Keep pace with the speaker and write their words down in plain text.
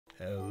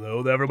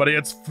Hello there, everybody.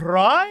 It's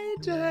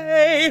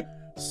Friday.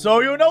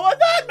 So you know what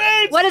that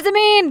means. What does it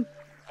mean?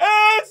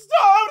 It's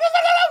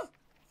time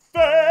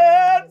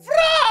Fan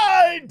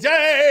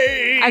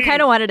Friday. I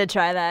kind of wanted to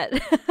try that.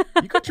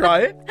 You could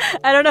try it.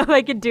 I don't know if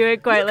I could do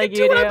it quite like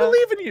you do. I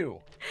believe in you.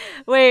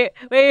 Wait.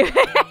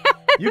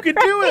 You can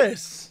do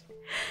this.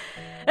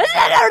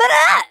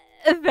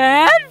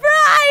 Fan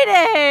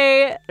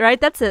Friday.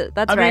 Right? That's it.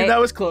 That's right. I mean, that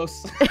was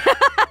close.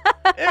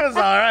 It was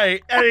all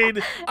right. I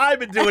mean, I've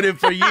been doing it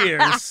for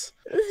years.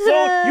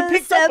 So you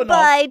picked up enough.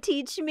 Senpai,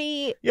 teach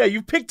me. Yeah,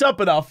 you picked up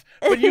enough,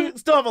 but you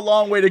still have a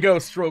long way to go,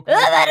 Stroke.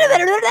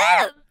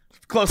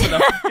 Close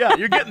enough. Yeah,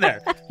 you're getting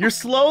there. You're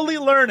slowly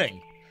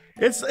learning.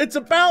 It's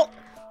about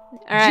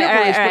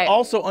gibberish, but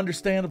also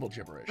understandable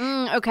gibberish.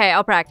 Okay,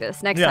 I'll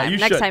practice next time.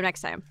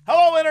 Next time.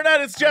 Hello,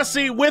 Internet. It's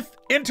Jesse with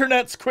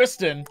Internet's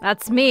Kristen.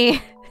 That's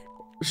me.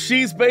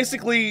 She's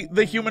basically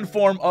the human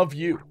form of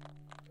you,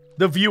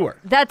 the viewer.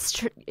 That's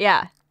true.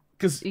 Yeah.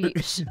 Because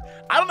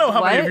I don't know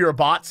how many of you are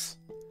bots.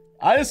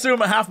 I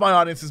assume half my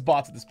audience is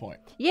bots at this point.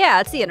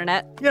 Yeah, it's the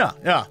internet. Yeah.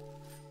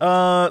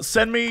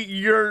 Send me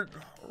your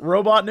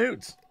robot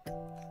nudes.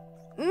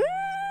 You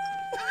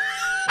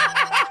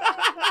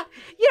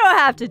don't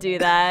have to do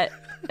that,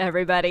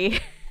 everybody.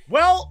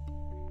 Well,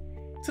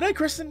 today,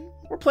 Kristen,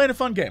 we're playing a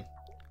fun game.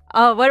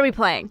 Oh, what are we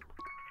playing?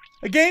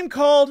 A game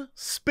called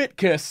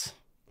Spitkiss.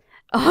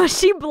 Oh,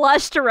 she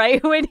blushed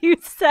right when you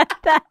said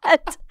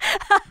that.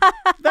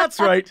 That's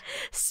right.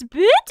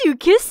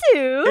 Spitkiss.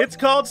 It's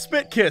called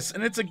Spitkiss,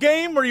 and it's a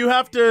game where you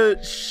have to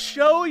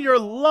show your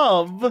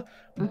love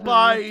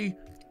by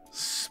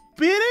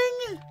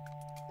spitting.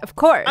 Of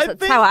course,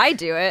 that's how I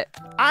do it.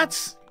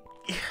 That's.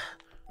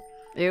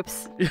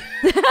 Oops.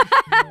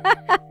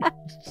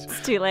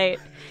 It's too late.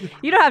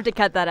 You don't have to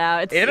cut that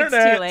out. It's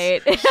too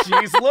late.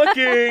 She's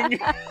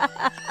looking.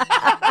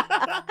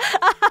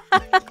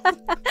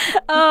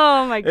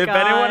 Oh my god. If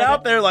anyone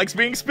out there likes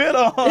being spit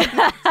on.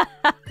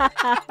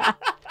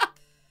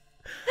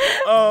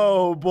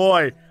 Oh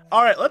boy.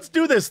 All right, let's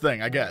do this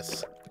thing, I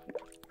guess.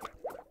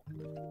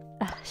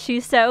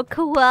 She's so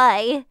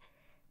kawaii.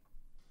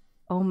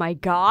 Oh my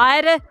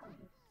god.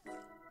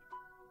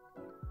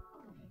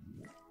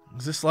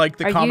 Is this like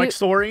the comic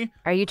story?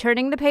 Are you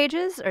turning the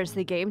pages, or is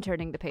the game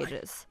turning the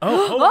pages? I am.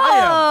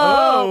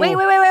 Oh. Wait.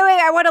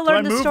 I want to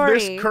learn the story.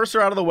 Move this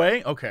cursor out of the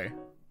way? Okay.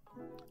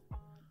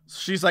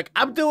 She's like,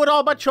 I'm doing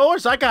all my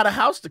chores. I got a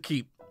house to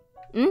keep.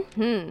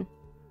 Mm-hmm.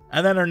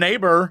 And then her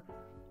neighbor,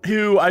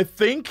 who I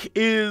think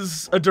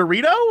is a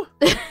Dorito?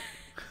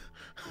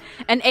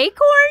 An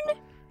acorn?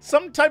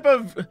 Some type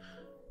of...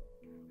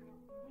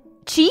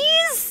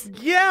 cheese?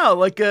 Yeah,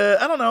 like a,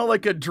 I don't know,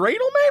 like a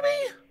dreidel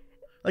maybe?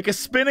 Like a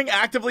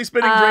actively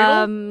spinning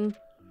dreidel?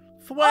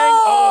 Thwang.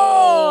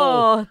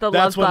 Oh! The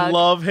that's love when bug.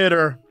 love hit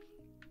her.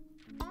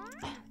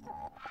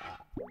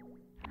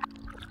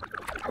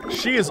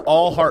 She is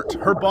all heart.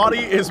 Her body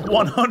is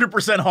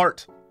 100%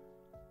 heart.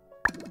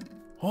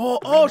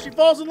 Oh, she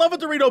falls in love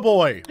with Dorito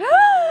Boy.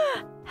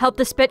 Help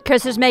the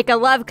Spitkissers make a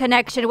love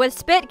connection with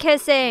spit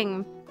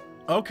kissing.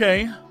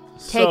 Okay.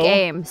 Take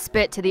aim.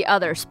 Spit to the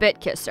other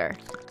spit kisser.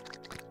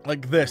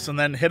 Like this, and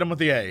then hit him with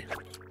the A.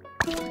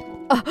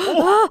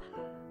 Oh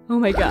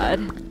my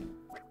god.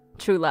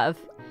 True love.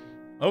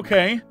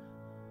 Okay.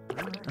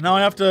 And now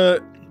I have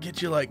to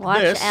get you like this.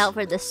 Watch out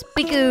for the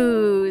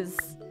spickoos.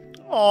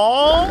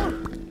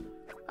 Aww.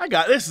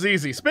 This is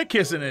easy. Spit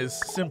kissing is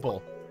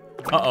simple.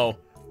 Uh-oh.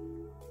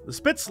 The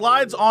spit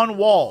slides on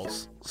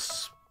walls.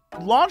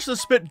 Launch the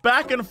spit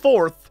back and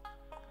forth.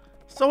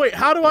 So wait,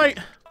 how do I...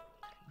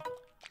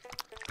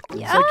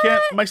 Yeah. So I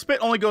can't... My spit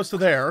only goes to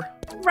there.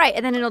 Right,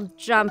 and then it'll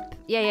jump.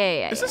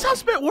 Yeah. Is this how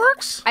spit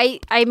works? I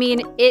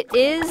mean, it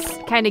is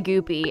kind of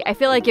goopy. I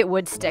feel like it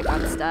would stick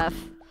on stuff.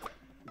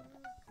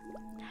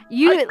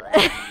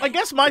 I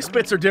guess my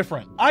spits are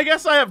different. I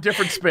guess I have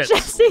different spits.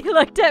 Jesse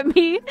looked at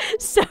me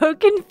so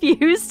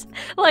confused.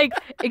 Like,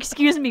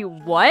 excuse me,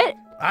 what?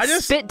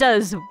 Spit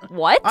does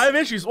what? I have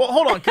issues. Well,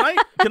 hold on. Can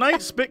I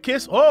spit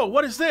kiss? Oh,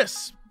 what is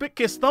this? Spit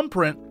kiss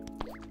thumbprint.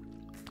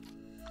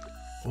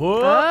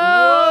 Whoa.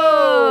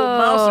 Oh.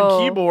 Mouse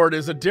and keyboard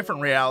is a different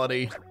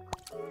reality.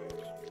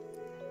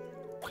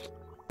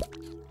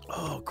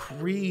 Oh,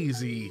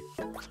 crazy.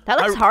 That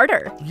looks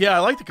harder. Yeah, I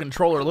like the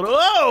controller a little.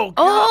 Oh,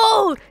 God.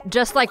 Oh,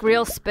 just like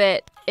real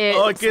spit.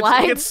 It gets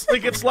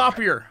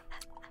sloppier.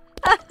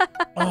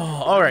 Oh,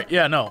 all right.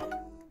 Yeah, no.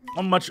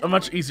 I'm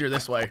much easier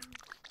this way.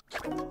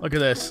 Look at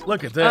this.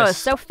 Look at this. Oh, it's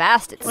so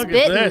fast. It's spitting.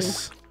 Look at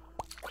this.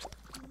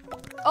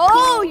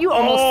 Oh, you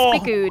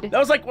almost spicooed. That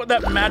was like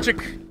that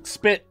magic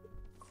spit.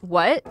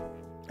 What?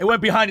 It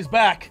went behind his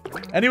back,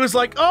 and he was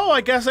like, "Oh,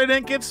 I guess I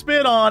didn't get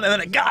spit on," and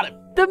then it got him.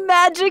 The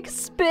magic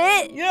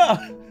spit? Yeah.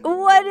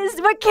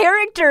 What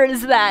character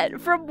is that?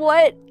 From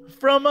what?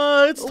 From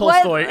it's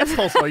Tolstoy. It's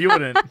Tolstoy. You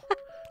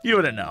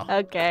wouldn't know.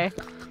 Okay.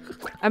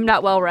 I'm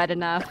not well read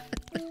enough.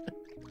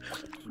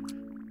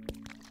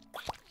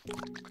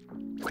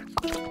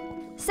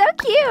 So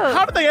cute.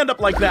 How did they end up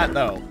like that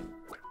though?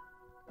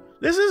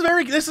 This is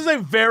a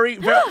very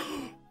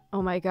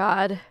Oh my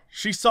god.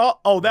 She saw,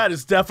 oh, that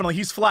is definitely,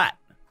 he's flat.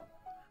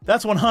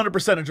 That's 100%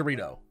 a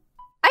Dorito.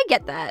 I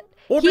get that.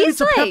 Or maybe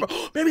it's a pepper.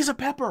 Maybe it's a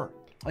pepper.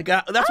 Like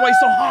that's why he's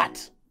so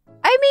hot.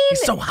 I mean,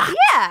 he's so hot.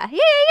 Yeah.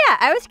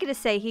 I was gonna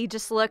say he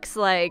just looks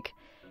like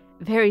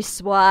very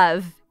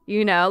suave.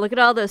 You know, look at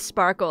all those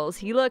sparkles.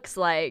 He looks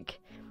like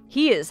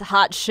he is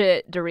hot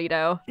shit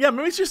Dorito. Yeah,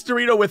 maybe it's just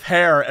Dorito with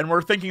hair, and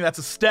we're thinking that's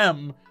a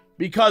stem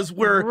because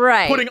we're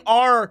putting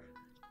our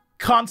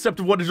concept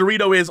of what a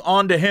Dorito is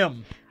onto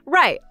him.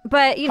 Right,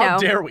 but you know. How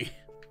dare we?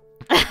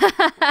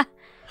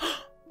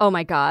 Oh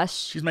my gosh.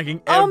 She's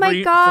making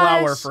every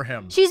flower for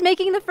him. She's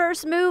making the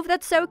first move.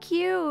 That's so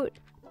cute.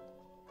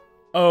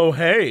 Oh,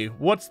 hey,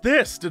 what's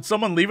this? Did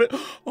someone leave it?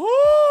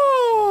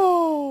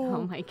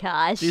 Oh my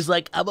gosh. She's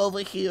like, I'm over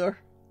here.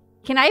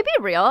 Can I be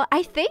real?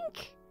 I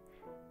think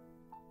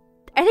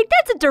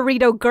that's a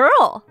Dorito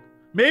girl.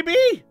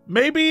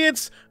 Maybe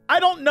it's, I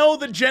don't know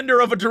the gender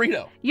of a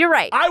Dorito. You're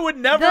right. I would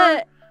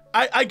never,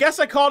 I guess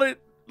I called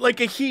it like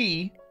a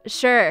he.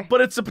 Sure.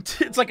 But it's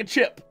like a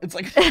chip. It's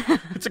like,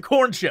 it's a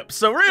corn chip.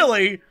 So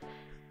really.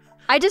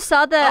 I just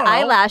saw the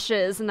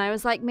eyelashes and I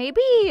was like,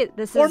 maybe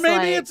this is Or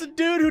maybe it's a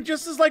dude who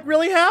just is like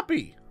really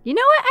happy. You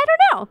know what? I don't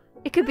know.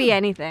 It could be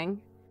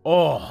anything.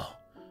 Oh,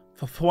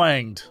 the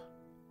thwanged.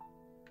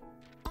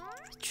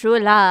 True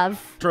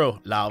love. True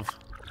love.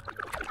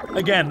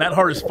 Again, that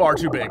heart is far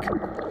too big.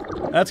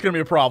 That's gonna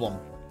be a problem.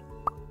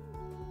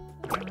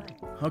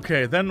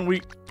 Okay, then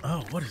we...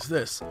 Oh, what is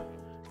this?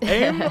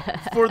 Aim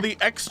for the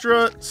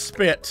extra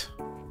spit.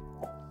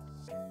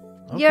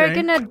 Okay. You're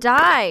gonna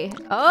die.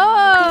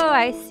 Oh,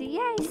 I see.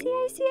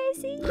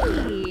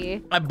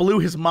 I blew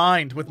his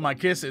mind with my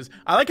kisses.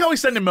 I like how we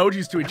send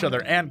emojis to each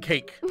other and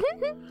cake.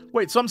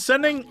 Wait, so I'm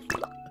sending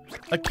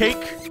a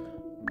cake?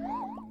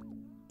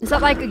 Is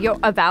that like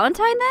a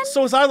Valentine then?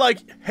 So was I like,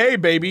 hey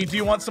baby, do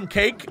you want some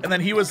cake? And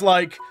then he was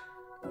like,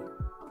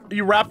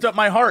 you wrapped up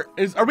my heart.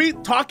 Are we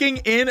talking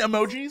in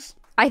emojis?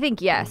 I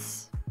think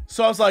yes.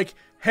 So I was like,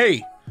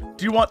 hey,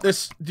 do you want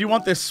this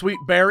sweet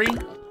berry?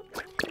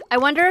 I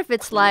wonder if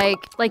it's like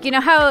you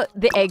know how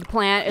the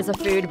eggplant is a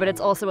food, but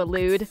it's also a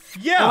lewd?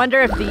 Yeah. I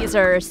wonder if these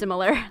are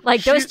similar.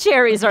 Like those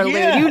cherries are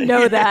lewd. You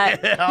know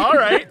that. All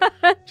right.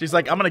 She's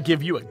like, I'm gonna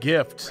give you a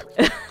gift.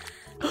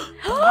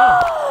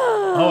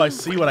 Oh, I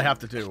see what I have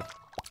to do.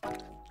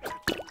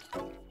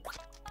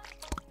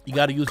 You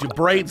gotta use your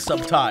brain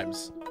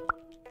sometimes.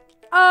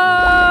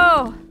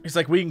 Oh. He's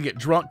like, we can get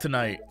drunk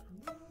tonight.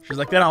 She's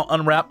like, then I'll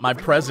unwrap my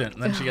present.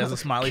 And then she has a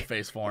smiley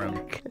face for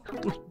him.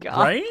 Oh my god.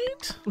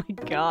 Right? Oh my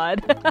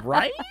god.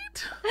 Right?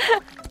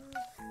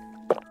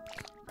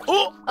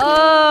 Oh,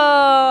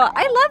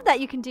 I love that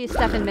you can do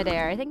stuff in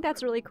midair. I think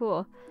that's really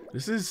cool.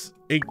 This is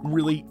a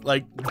really,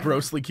 like,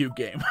 grossly cute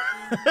game.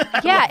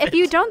 Yeah, if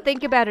you don't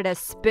think about it as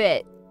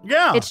spit,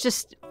 it's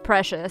just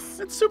precious.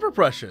 It's super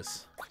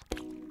precious.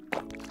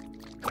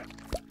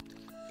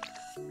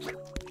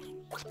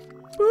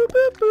 Boop,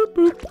 boop, boop,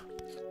 boop.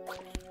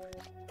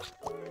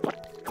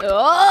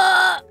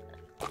 Oh!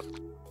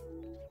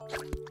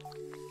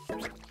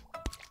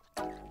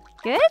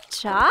 Good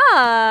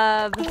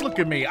job. Look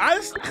at me. I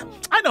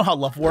know how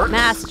love works.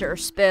 Master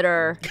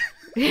spitter.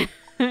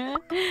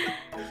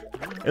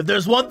 If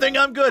there's one thing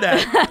I'm good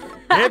at,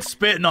 it's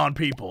spitting on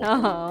people.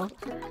 Oh.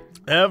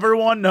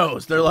 Everyone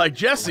knows. They're like,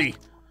 Jesse,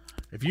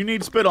 if you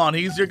need spit on,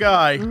 he's your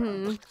guy.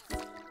 Mm-hmm.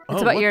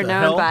 That's what you're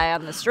known by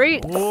on the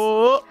streets.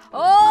 Oh.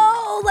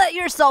 Oh, let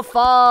yourself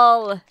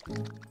fall.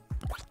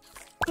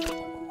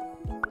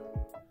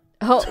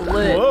 Oh,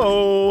 lit.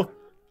 Whoa.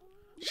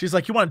 She's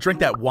like, you want to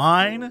drink that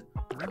wine?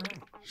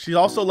 She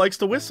also likes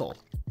to whistle.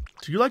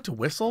 Do you like to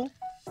whistle?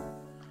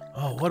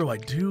 Oh, what do I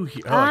do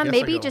here? Oh,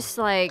 maybe just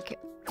like,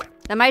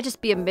 that might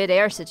just be a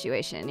midair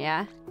situation,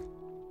 yeah?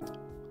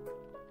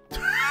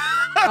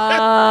 If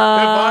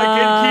I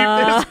can keep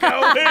this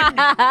going,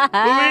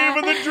 believe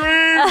in the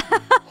dream,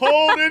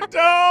 hold it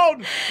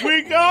down.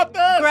 We got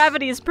this.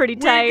 Gravity is pretty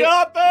tight. We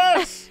got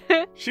this.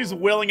 She's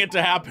willing it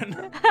to happen.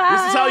 This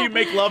is how you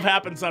make love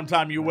happen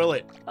sometime. You will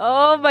it.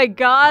 Oh my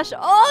gosh.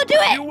 Oh, do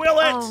it. You will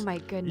it. Oh my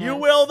goodness. You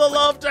will the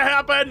love to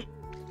happen.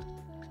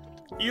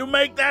 You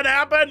make that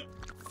happen.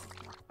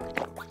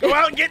 Go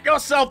out and get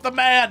yourself the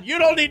man. You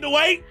don't need to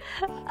wait.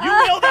 You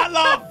will that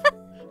love.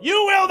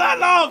 You will that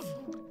love.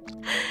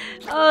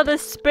 Oh, the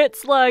spit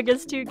slug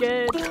is too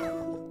good.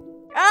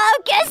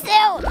 Oh, kiss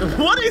you!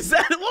 What is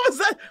that? What was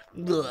that?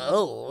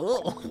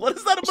 What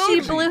is that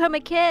emoji? She blew him a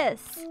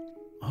kiss.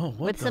 Oh, what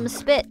with some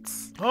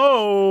spits.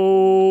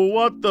 Oh,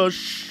 what the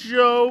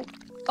show?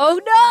 Oh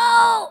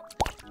no!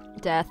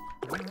 Death.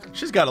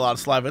 She's got a lot of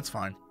saliva. It's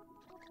fine.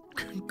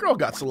 Girl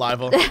got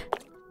saliva.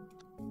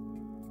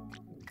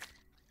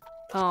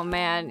 Oh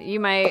man, you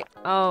might.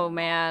 Oh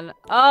man.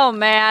 Oh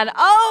man.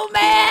 Oh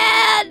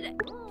man!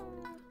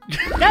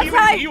 That's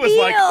how I feel.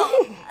 Like,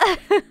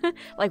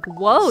 like,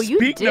 whoa, you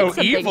did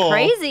something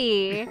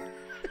crazy.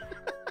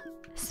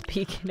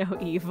 Speak no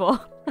evil.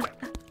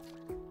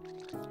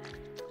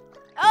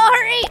 Oh,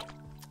 hurry!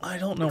 I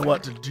don't know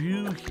what to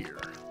do here.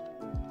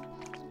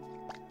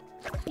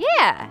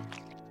 Yeah.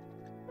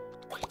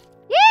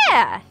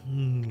 Yeah.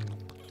 I'm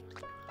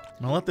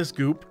gonna let this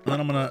goop, and then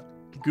I'm gonna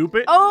goop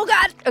it. Oh,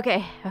 God.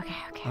 Okay.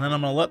 And then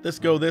I'm gonna let this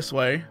go this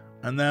way.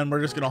 And then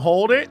we're just gonna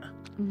hold it.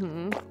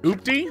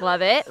 Oopty.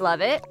 Love it.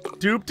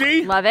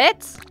 Doopty. Love it.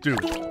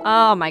 Doop.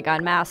 Oh, my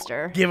God,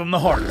 master. Give him the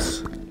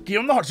hearts. Do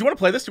you want to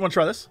play this? Do you want to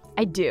try this?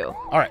 I do.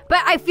 All right.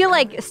 But I feel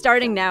like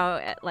starting now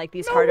at like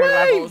these harder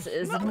levels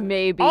is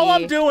maybe... All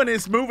I'm doing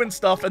is moving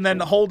stuff and then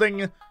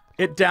holding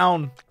it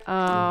down.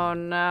 Oh,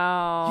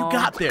 no. You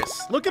got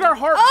this. Look at our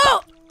heart.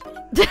 Oh!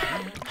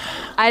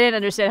 I didn't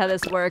understand how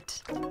this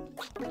worked.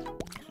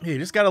 Yeah, you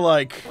just gotta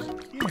like,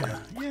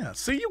 yeah.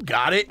 See, you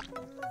got it.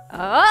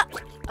 I'm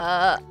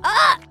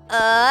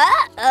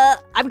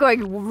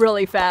going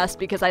really fast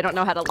because I don't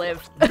know how to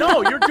live.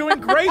 No, you're doing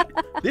great.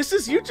 This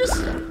is, you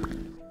just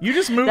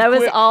moved That was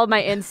quick. all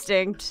my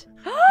instinct.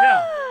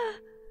 Yeah.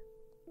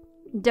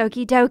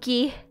 Doki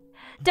doki.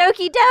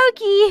 Doki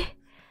doki.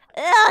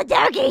 Oh,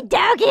 doki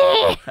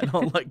doki. I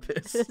don't like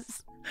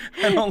this.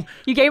 I don't.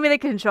 You gave me the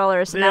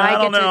controller, so now Yeah,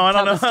 I get to tell I the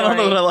don't know story.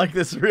 that I like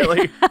this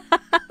really.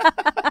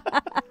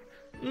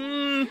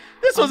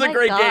 This was a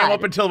great game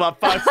up until about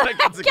 5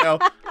 seconds ago.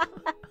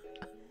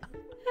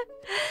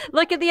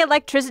 Look at the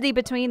electricity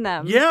between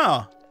them.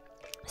 Yeah.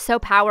 So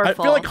powerful. I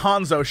feel like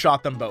Hanzo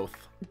shot them both.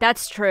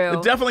 That's true.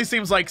 It definitely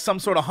seems like some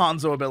sort of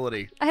Hanzo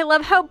ability. I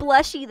love how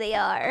blushy they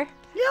are.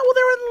 Yeah, well,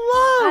 they're in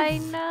love. I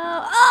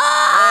know.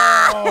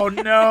 Ah! Oh,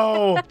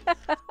 no.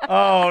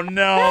 Oh,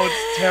 no.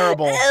 It's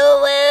terrible.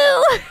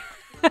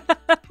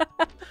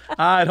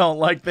 I don't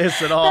like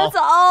this at all. That's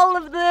all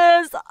of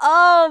this.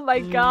 Oh, my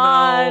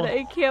God. No.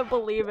 I can't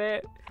believe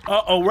it.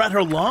 Uh-oh, we're at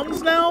her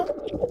lungs now?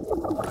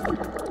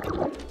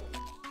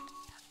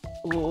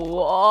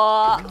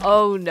 Whoa.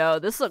 Oh, no.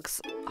 This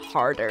looks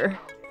harder.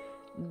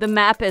 The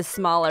map is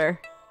smaller.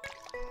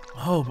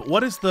 Oh, but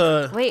what is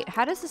the... Wait,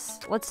 how does this...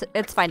 Let's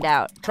find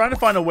out. Trying to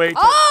find a way to...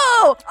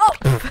 Oh!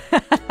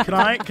 Can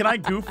I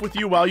goof with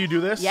you while you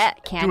do this? Yeah,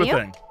 can you? Do a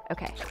thing.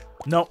 Okay.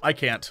 No, I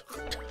can't.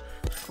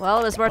 Well,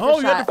 it was worth a shot. shot. Oh,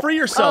 you had to free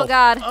yourself. Oh,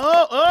 God.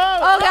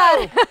 Oh,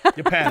 God.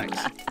 You panicked.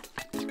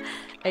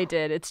 I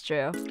did. It's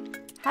true.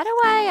 How do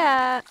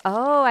I...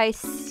 Oh, I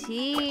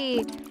see.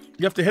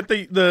 You have to hit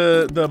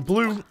the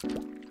blue...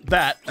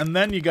 That, and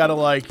then you gotta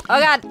like... Oh,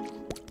 God.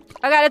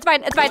 Oh, God, it's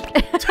fine. It's fine.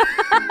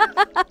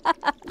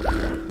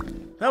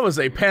 That was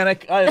a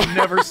panic I have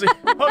never seen.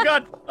 Oh,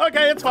 God.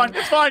 Okay, it's fine.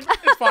 It's fine.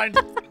 It's fine.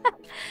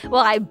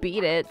 Well, I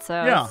beat it,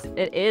 so yeah.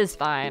 It is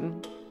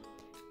fine.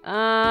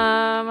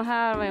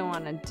 How do I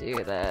want to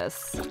do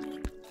this?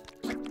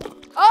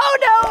 Oh,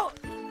 no!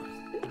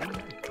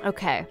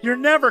 Okay. You're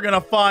never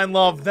gonna find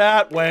love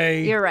that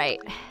way. You're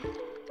right.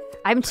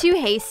 I'm too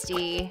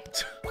hasty.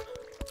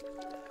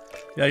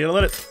 Yeah, you gotta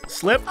let it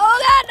slip. Oh,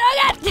 God! Oh,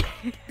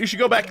 God! You should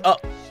go back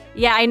up.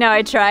 Yeah, I know.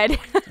 I tried.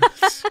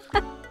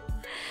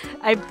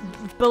 I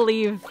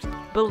believe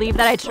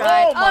that I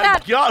tried. Oh, my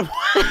God.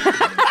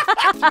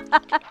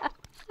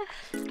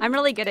 I'm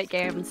really good at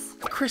games.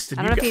 Kristen,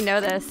 I don't know if you know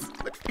this.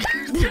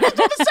 You do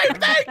the same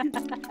thing.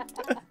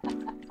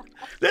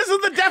 This is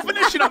the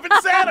definition of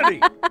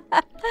insanity.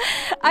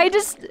 You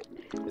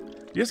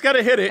just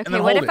gotta hit it and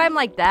then hold it. What if I'm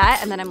like that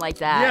and then I'm like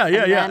that?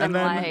 Yeah. And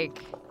then I'm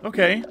like...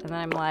 Okay. And then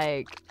I'm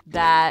like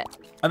that.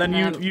 And then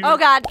you... Oh,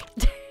 God.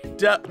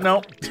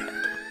 No.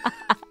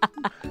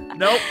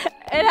 Nope.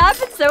 It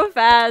happens so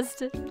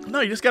fast. No,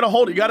 you just gotta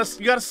hold it. You gotta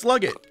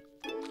slug it.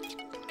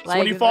 Like so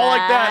when you fall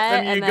like that,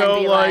 then you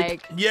go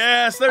like,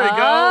 yes, there you go.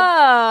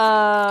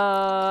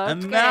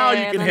 And now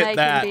you can hit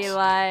that. Can be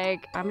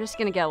like, I'm just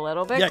gonna get a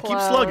little bit closer. Yeah, keep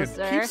slugging.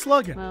 Keep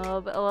slugging. A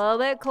little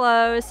bit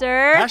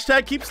closer.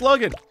 Hashtag keep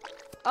slugging.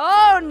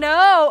 Oh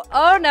no!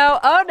 Oh no!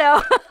 Oh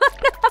no!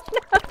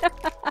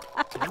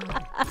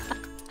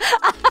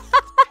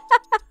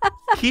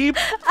 Keep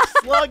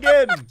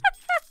slugging.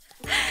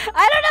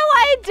 I don't know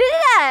why I did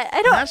that.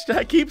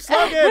 Hashtag keep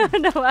slugging. I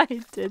don't know why I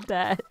did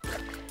that.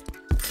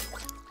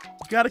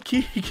 You gotta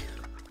keep.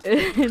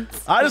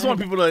 I just want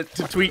people to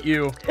tweet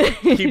you.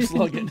 Keep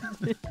slugging.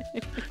 You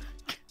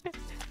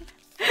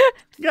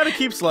gotta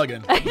keep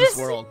slugging in this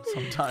world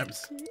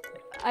sometimes.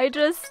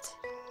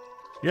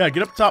 Yeah,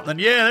 get up top, then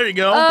there you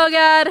go. Oh,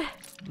 God. And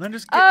then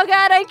just Oh,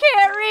 God, I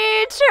can't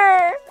reach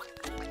her.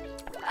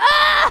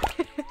 Ah!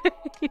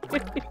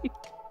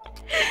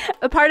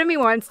 A part of me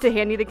wants to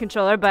hand you the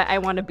controller, but I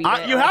want to beat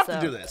it. You have to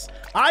do this.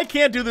 I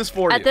can't do this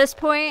for you. At this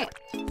point,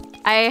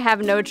 I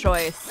have no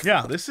choice.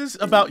 Yeah, this is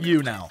about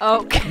you now.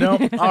 Okay. No.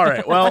 All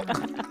right. Well,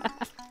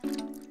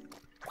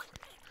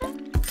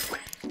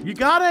 you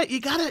gotta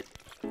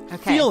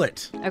feel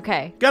it.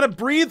 Okay. Gotta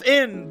breathe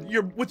in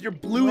with your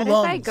blue lungs.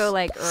 What if I go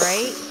like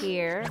right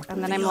here,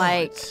 and then I'm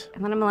like,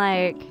 and then I'm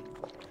like,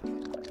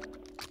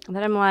 and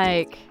then I'm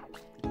like.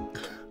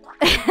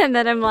 And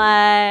then I'm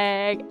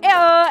like, ew,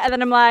 and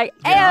then I'm like,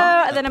 ew,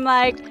 and then I'm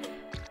like,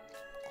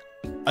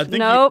 I think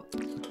nope.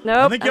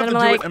 I think you have to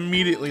do it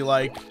immediately,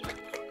 like.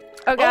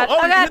 Oh, God, you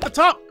can hit the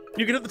top.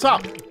 You can hit the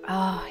top.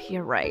 Oh,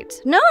 you're right.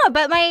 No,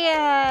 but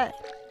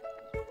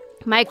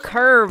my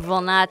curve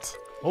will not.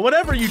 Well,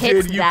 whatever you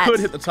did, you could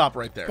hit the top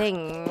right there.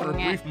 Thing. For a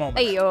brief moment.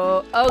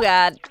 Ayo. Oh,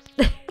 God.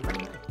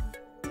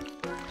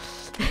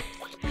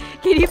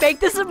 Can Can you make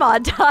this a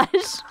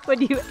montage?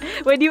 When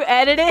you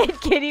edit it,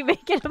 can you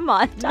make it a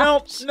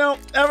montage? Nope.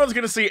 Everyone's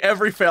gonna see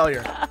every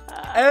failure.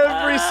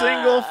 Every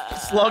single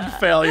slug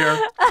failure.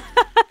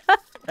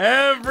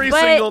 Every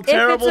single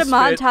terrible if it's a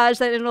spit. montage,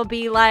 then it'll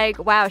be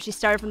like, wow, she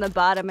started from the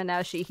bottom and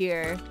now she's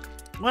here.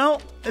 Well,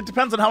 it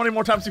depends on how many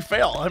more times you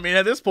fail. I mean,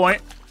 at this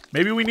point,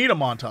 maybe we need a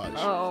montage.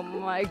 Oh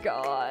my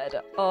god.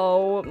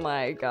 Oh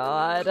my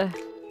god.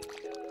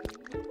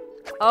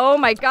 Oh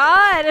my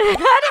god. How do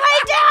I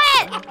do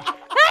it?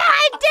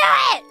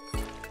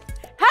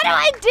 How do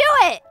I do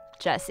it?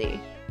 Jesse.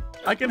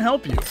 I can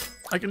help you.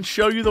 I can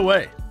show you the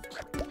way.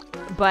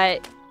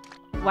 But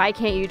why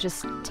can't you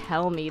just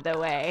tell me the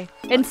way?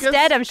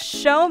 Instead of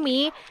show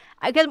me,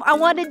 because I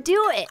want to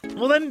do it.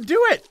 Well, then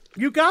do it.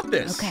 You got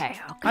this. Okay.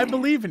 I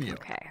believe in you.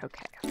 Okay.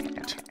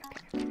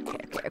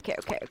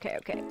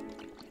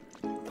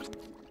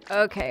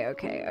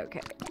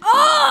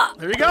 Oh!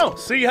 There you go.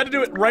 See, you had to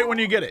do it right when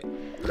you get it.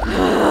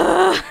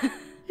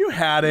 You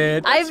had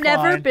it. That's I've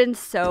never fine. been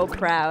so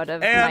proud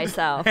of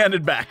myself. Hand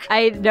it back.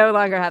 I no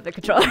longer have the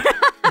controller.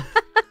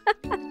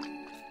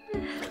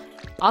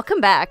 I'll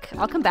come back.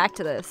 I'll come back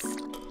to this.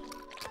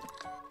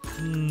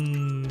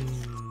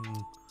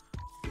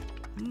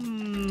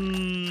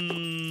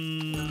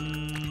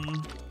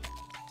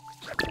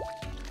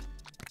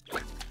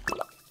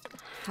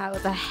 How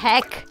the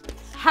heck?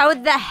 How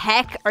the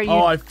heck are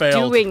you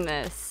doing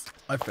this?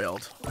 I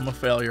failed. I'm a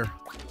failure.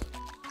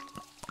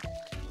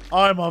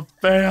 I'm a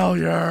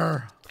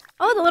failure.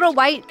 Oh, the little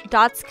white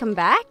dots come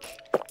back?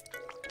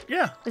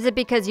 Yeah. Is it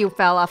because you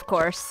fell off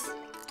course?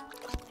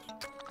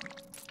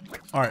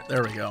 All right,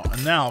 there we go.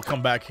 And now I'll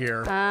come back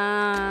here.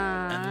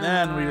 And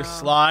then we just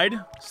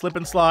slip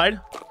and slide.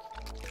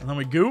 And then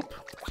we goop.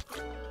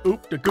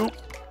 Oop to goop.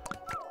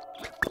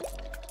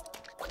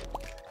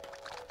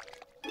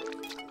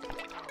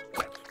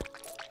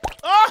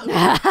 Oh!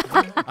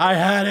 I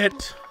had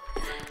it.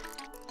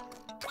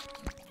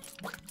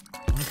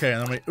 Okay,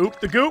 and then we oop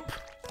the goop.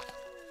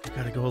 You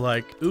gotta go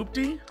like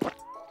oopty.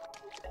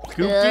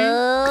 Goopty.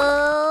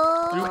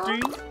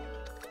 Oopty.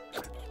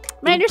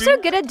 Man, you're so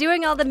good at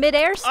doing all the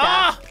midair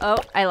stuff. Oh,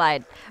 I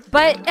lied.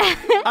 But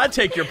I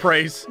take your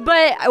praise.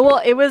 But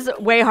well, it was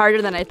way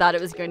harder than I thought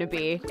it was going to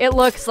be. It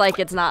looks like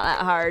it's not that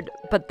hard,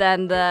 but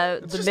then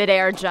the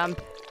midair jump.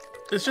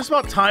 It's just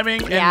about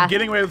timing and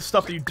getting away with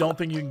stuff that you don't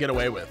think you can get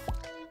away with.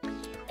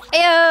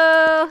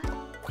 Ew.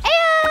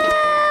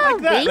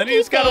 Like that. Then you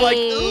just gotta like,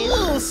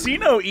 ooh, see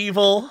no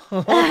evil.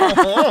 All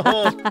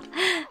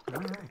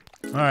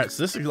right,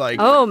 so this is like.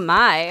 Oh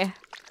my.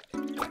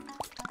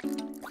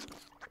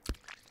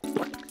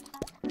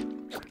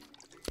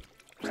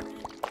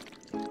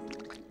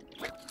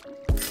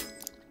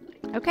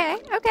 Okay.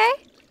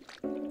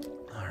 All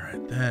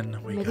right,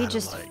 then we maybe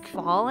just like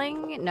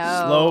falling.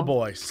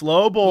 No.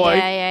 Slow boy.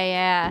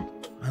 Yeah.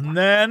 And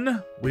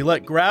then we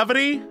let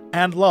gravity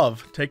and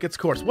love take its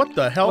course. What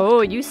the hell?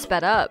 Oh, you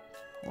sped up.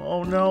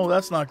 Oh no,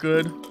 that's not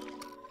good.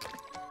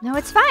 No,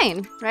 it's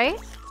fine, right?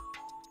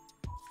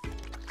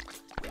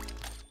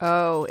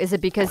 Oh, is it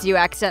because you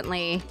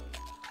accidentally?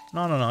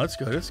 No, it's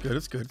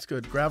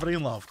good. Gravity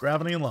and love.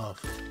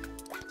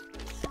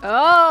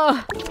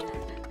 Oh.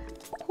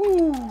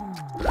 Ooh.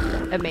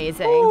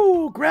 Amazing.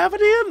 Ooh,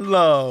 gravity and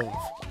love.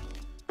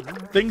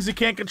 Things you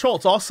can't control.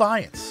 It's all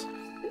science.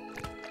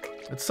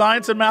 It's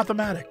science and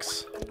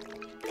mathematics.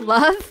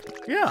 Love?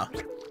 Yeah.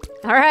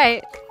 All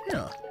right.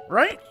 Yeah,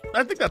 right?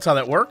 I think that's how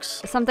that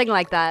works. Something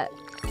like that.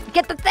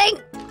 Get the thing.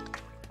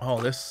 Oh,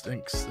 this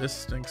stinks. This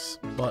stinks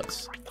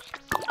butts.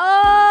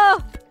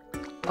 Oh.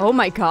 Oh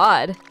my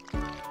god.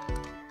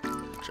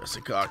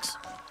 Jesse Cox.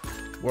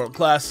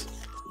 World-class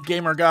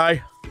gamer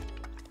guy.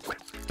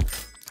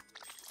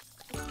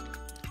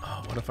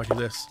 Oh, what if I do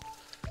this?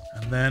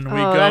 And then we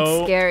go.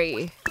 That's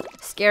scary.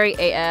 Scary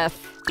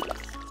AF.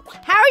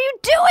 How are you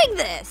doing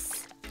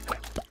this?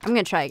 I'm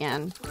gonna try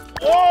again.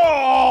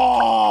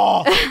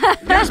 Oh!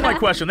 Here's my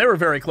question. They were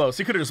very close.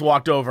 He could have just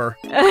walked over.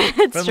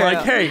 It's been true.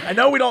 like, hey, I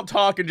know we don't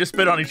talk and just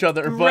spit on each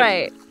other,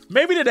 but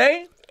maybe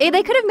today. Hey,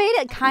 they could have made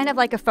it kind of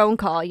like a phone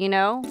call, you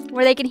know?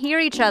 Where they can hear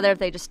each other if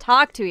they just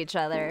talk to each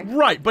other.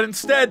 Right, but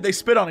instead they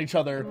spit on each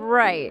other.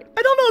 Right.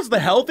 I don't know it's the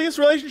healthiest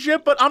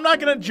relationship, but I'm not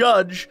going to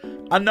judge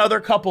another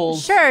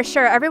couple's...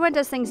 Sure. Everyone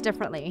does things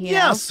differently, you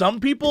know? Some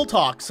people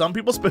talk. Some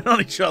people spit on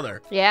each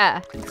other.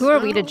 Yeah. Who are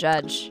we to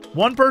judge?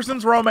 One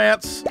person's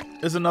romance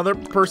is another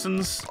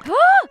person's...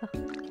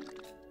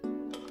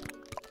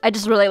 I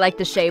just really like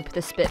the shape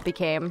the spit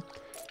became.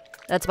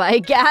 That's why I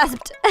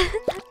gasped.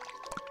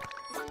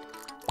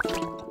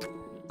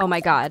 Oh my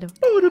god.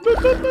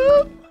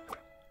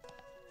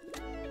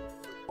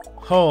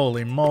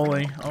 Holy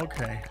moly.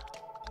 Okay.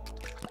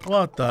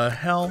 What the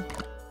hell?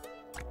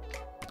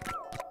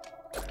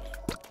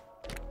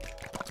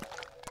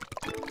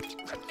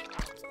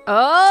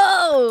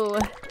 Oh!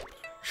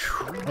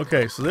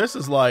 Okay, so this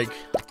is like...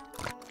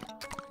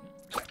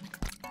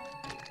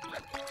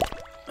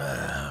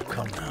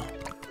 come now.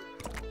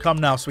 Come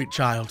now, sweet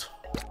child.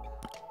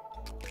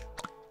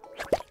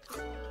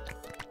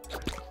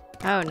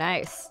 Oh,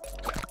 nice.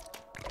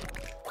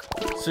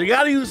 So you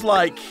gotta use,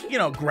 like, you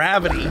know,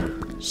 gravity.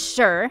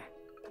 Sure.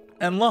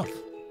 And love.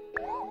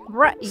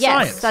 Right. Yes,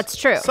 Science. that's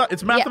true.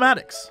 It's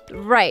mathematics. Yeah.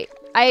 Right.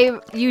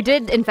 You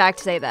did, in fact,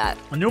 say that.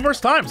 Numerous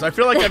times. I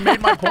feel like I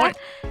made my point.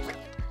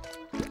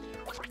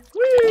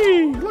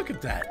 Whee! Look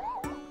at that.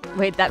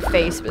 Wait, that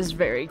face was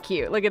very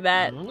cute. Look at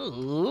that.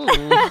 Oh,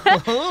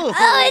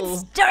 it's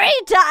story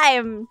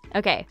time.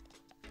 Okay.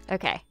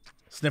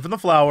 Sniffing the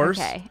flowers.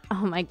 Okay.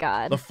 Oh my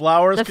God. The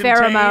flowers The contain...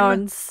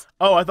 pheromones.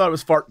 Oh, I thought it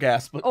was fart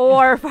gas. But...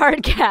 Or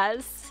fart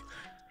gas.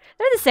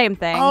 They're the same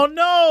thing. Oh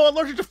no,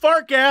 allergic to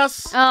fart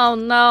gas. Oh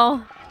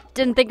no.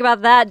 Didn't think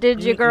about that,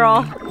 did you,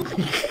 girl?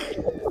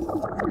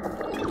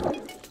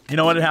 You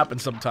know what? It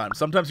happens sometimes.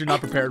 Sometimes you're not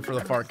prepared for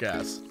the fart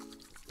gas.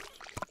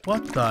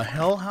 What the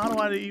hell? How do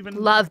I even...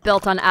 Love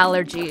built on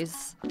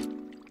allergies.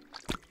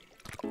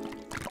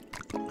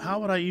 How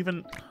would I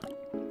even...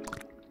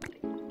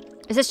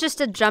 Is this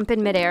just a jump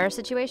in midair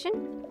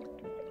situation?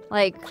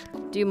 Like,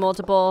 do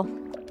multiple...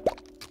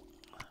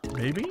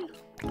 Maybe?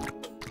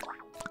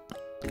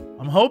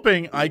 I'm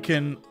hoping I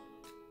can...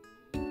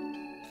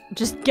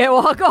 Just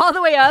walk all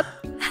the way up.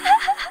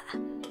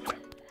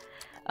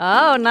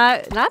 Oh,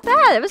 not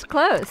bad. It was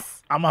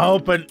close. I'm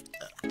hoping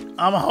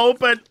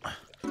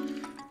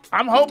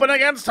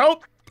against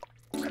hope.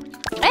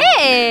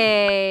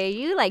 Hey,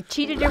 you like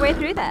cheated your way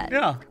through that.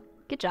 Yeah.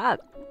 Good job.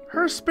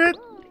 Her spit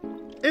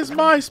is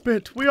my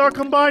spit. We are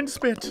combined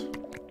spit.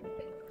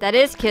 That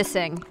is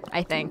kissing,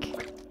 I think.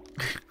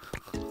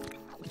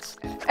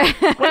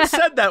 When it's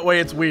said that way,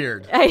 it's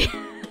weird.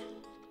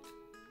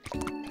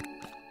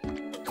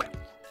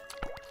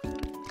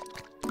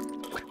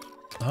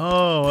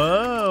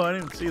 Oh, I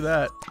didn't see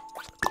that.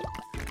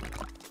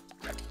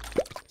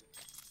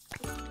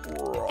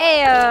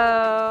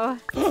 Ayo.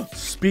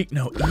 Speak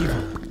no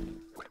evil.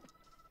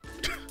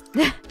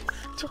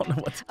 Don't know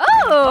what's...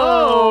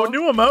 Oh,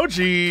 new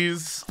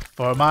emojis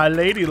for my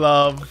lady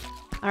love.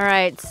 All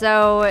right,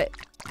 so...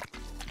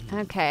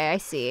 Okay, I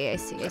see.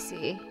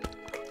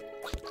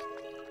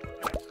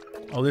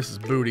 Oh, this is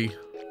booty.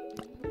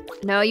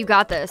 No, you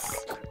got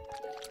this.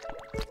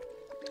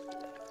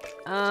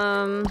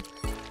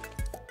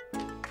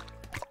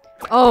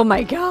 Oh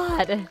my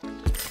God.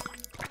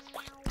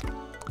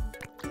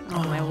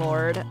 Oh my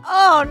Lord.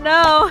 Oh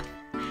no.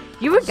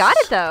 You got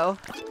it though.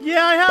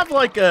 Yeah, I have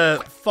like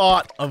a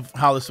thought of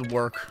how this would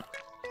work.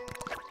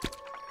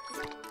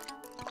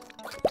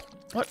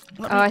 What?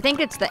 I think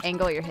it's the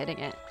angle you're hitting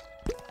it.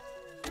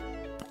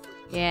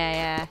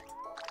 Yeah.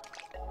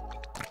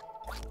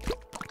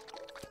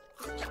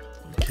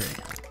 Okay.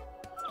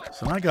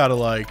 So I gotta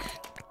like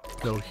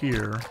go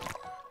here.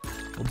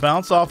 We'll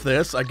bounce off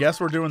this. I guess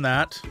we're doing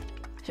that.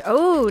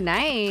 Oh,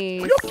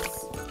 nice.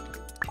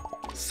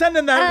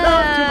 Sending that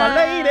love to my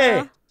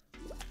lady.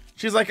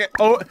 She's like,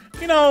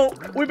 you know,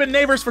 we've been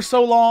neighbors for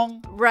so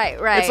long. Right.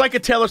 It's like a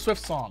Taylor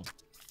Swift song.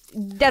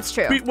 That's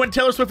true. When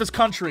Taylor Swift is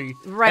country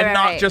and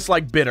not just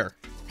like bitter.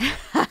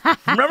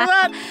 Remember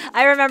that?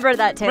 I remember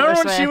that Taylor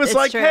Swift. Remember when she was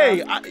like,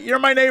 hey, you're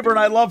my neighbor and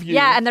I love you.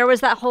 Yeah, and there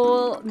was that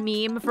whole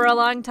meme for a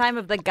long time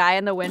of the guy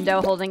in the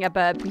window holding up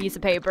a piece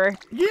of paper.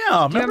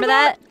 Yeah, remember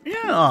that?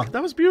 Yeah,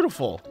 that was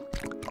beautiful.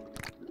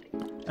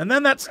 And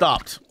then that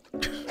stopped.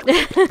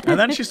 And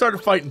then she started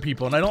fighting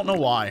people, and I don't know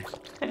why.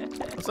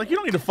 It's like, you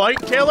don't need to fight,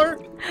 Taylor.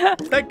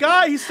 That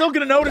guy, he's still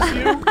gonna notice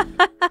you.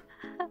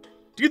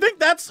 Do you think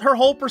that's her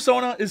whole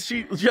persona? Is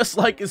she just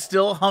like is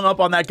still hung up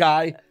on that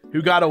guy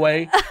who got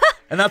away?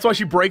 And that's why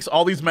she breaks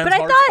all these men's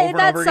hearts over and over again?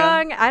 But I thought in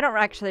that song, I don't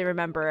actually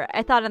remember.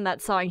 I thought in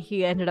that song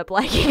he ended up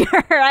liking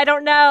her. I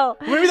don't know.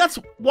 Maybe that's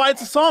why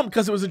it's a song,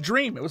 because it was a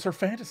dream. It was her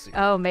fantasy.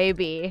 Oh,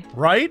 maybe.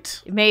 Right?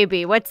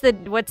 Maybe. What's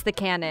the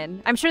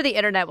canon? I'm sure the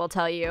internet will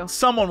tell you.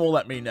 Someone will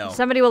let me know.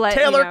 Somebody will let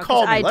Taylor, me know.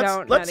 call me.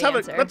 Let's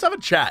have a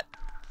chat.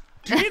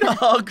 Do you need a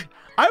hug?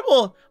 I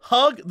will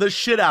hug the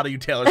shit out of you,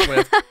 Taylor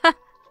Swift.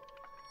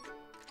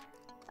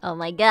 Oh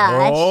my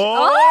gosh.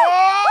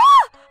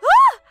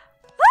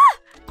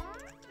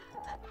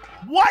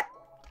 What?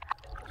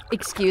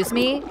 Excuse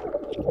me?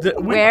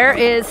 Where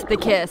is the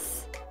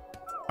kiss?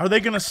 Are they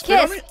going to spit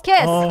on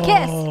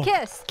me?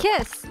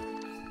 Kiss.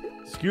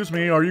 Excuse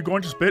me, are you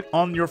going to spit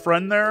on your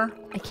friend there?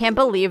 I can't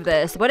believe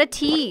this. What a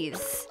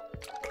tease.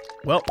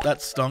 Well,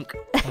 that stunk.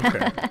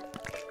 Okay.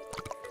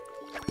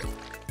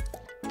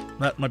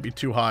 That might be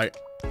too high.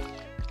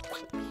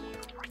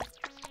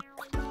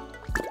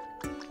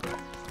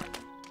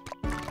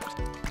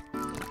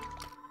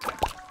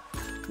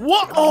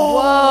 What? Oh!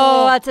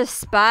 Whoa, that's a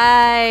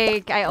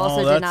spike. I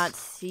also did not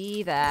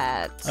see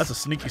that. That's a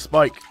sneaky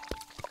spike.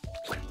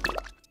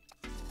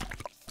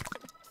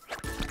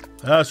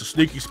 That's a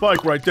sneaky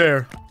spike right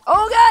there.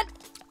 Oh,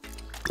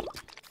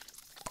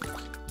 God.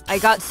 I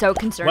got so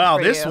concerned for you. Wow,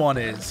 this one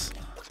is...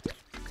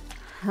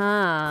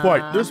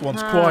 This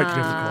one's quite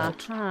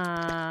difficult.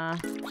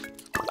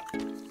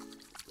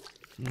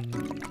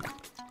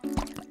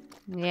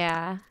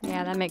 Yeah,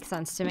 that makes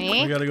sense to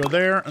me. We gotta go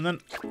there, and then...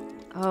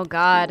 Oh,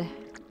 God.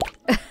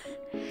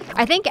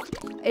 I think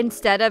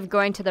instead of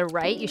going to the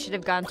right, you should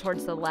have gone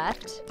towards the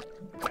left.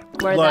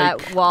 Where like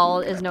that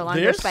wall is no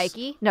longer this?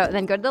 spiky. No,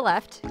 then go to the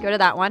left. Go to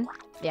that one.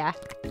 Yeah.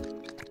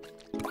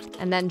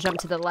 And then jump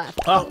to the left.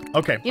 Oh,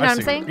 okay. You know what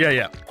I'm saying? Yeah,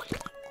 yeah.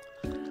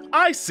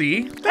 I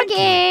see. Thank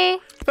Okay.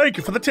 you. Thank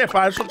you for the tip.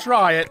 I shall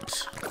try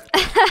it.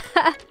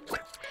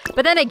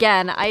 But then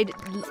again, I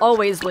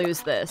always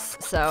lose this,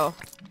 so.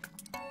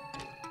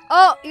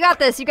 Oh, you got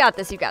this. You got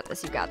this. You got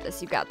this. You got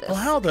this. You got this. Well,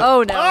 how the?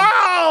 Oh no.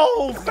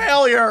 Oh,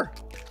 failure.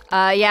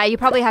 Yeah, you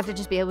probably have to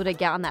just be able to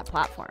get on that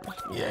platform.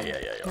 Yeah.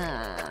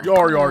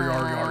 Yar.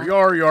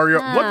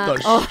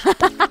 What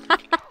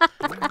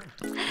the?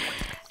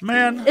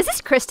 Man. Is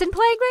this Kristen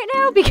playing right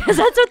now? Because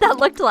that's what that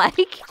looked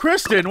like.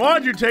 Kristen,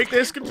 why'd you take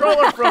this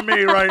controller from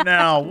me right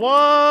now?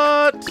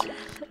 What?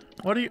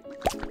 What are you?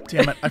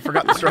 Damn it! I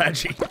forgot the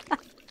strategy.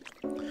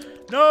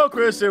 No,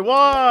 Kristen,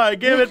 why?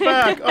 Give it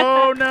back.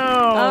 Oh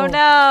no. Oh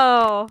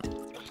no.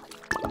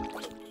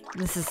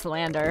 This is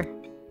slander.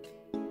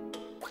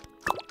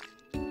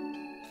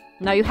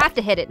 No, you have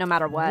to hit it no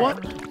matter what.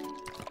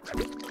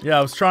 What? Yeah,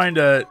 I was trying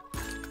to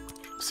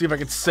see if I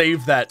could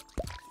save that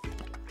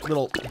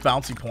little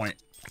bouncy point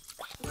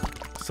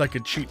so I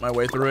could cheat my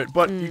way through it.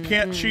 But you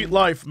can't cheat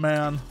life,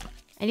 man.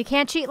 And you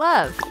can't cheat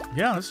love.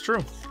 Yeah, that's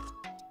true.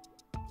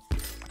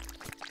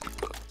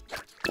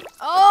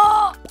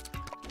 Oh!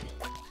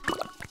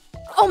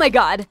 Oh my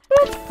god.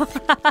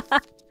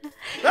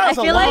 That was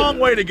a long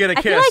way to get a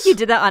kiss. I feel like you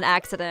did that on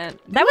accident.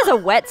 That was a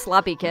wet,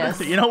 sloppy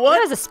kiss. You know what?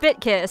 That was a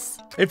spit kiss.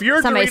 If you're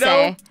a Some may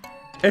Dorito,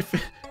 say.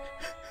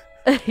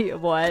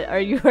 What?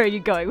 Are you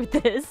going with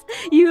this?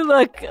 You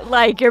look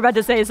like you're about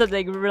to say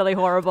something really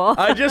horrible.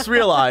 I just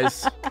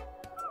realized,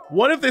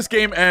 what if this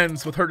game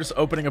ends with her just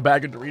opening a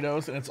bag of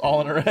Doritos and it's all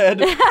in her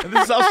head? And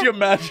this is how she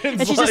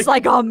imagines. And she's just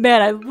like, oh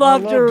man, I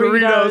love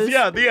Doritos.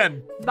 Yeah, the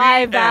end.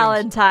 My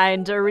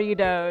Valentine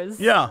Doritos.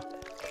 Yeah.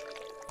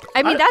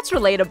 I mean, that's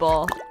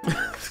relatable.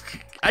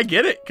 I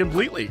get it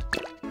completely.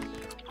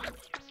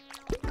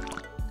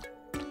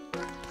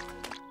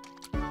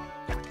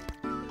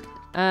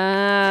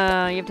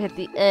 Oh, you have to hit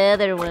the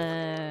other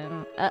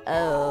one.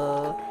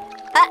 Uh-oh.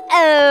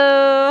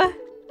 Uh-oh.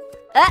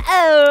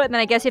 Uh-oh. And then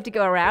I guess you have to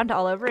go around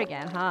all over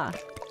again, huh?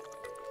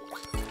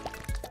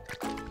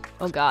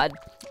 Oh, God.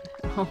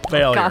 Oh,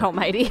 Failure. God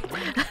almighty.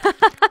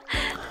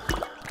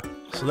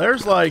 So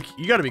there's like,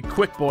 you gotta be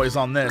quick boys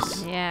on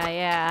this.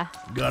 Yeah.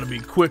 Gotta be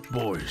quick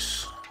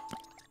boys.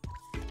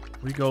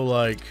 We go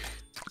like,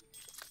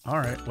 all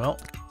right, well.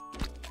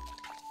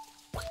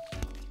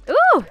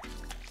 Ooh.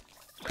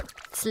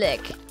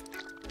 Slick.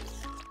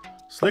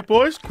 Slick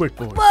boys, quick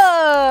boys.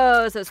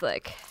 Whoa, so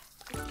slick.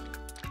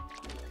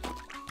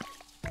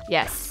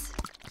 Yes.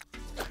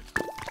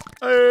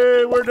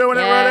 Hey, we're doing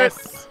it,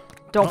 Reddit.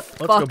 Don't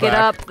fuck it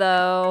up,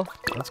 though.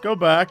 Let's go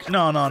back.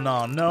 No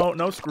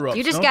screw ups.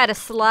 You just no. gotta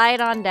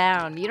slide on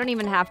down. You don't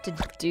even have to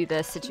do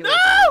this situation.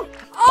 No!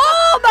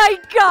 Oh my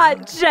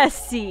God,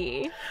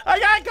 Jesse! I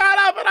got caught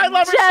up and I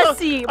love her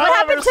Jesse, what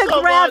happened to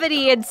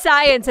gravity and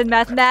science and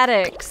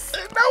mathematics?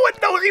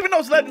 No one even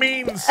knows what that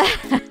means.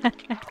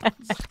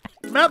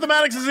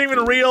 Mathematics isn't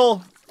even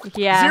real.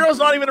 Yeah. Zero's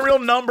not even a real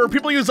number.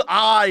 People use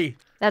I.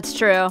 That's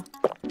true.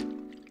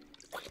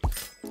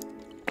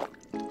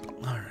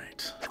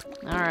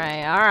 All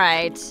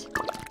right.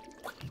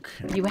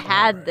 Okay, you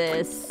had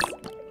this.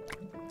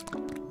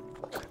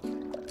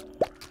 And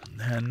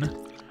then,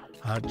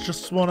 I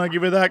just want to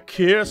give you that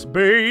kiss,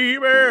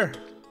 baby.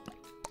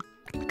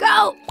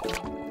 Go!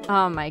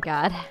 Oh my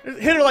God.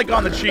 Hit her like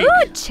on the cheek.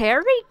 Ooh,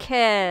 cherry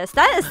kiss.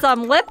 That is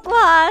some lip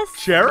gloss.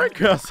 Cherry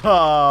kisses.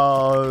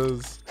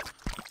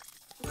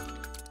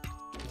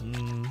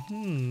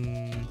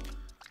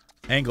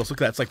 Angles, look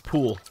at that. It's like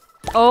pool.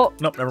 Oh.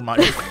 Nope, never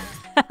mind.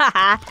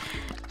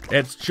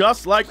 It's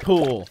just like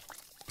pool.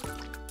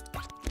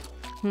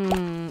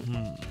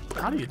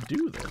 How do you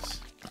do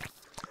this?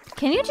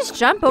 Can you just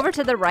jump over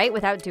to the right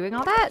without doing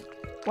all that?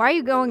 Why are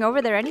you going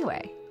over there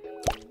anyway?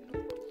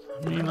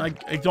 I mean, I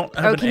don't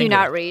have an can you angle.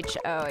 not reach?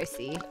 Oh, I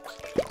see.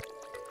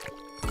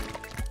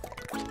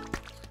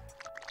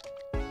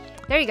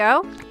 There you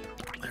go.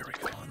 There we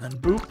go. And then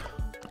boop.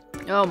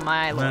 Oh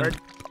my And lord.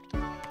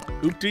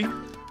 Oopty.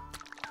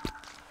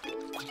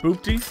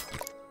 Boopty.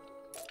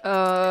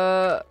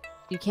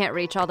 You can't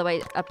reach all the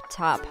way up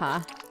top,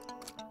 huh?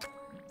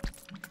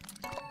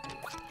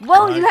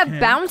 Whoa, you have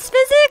bounce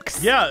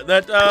physics? Yeah,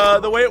 that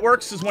the way it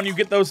works is when you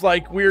get those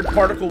like weird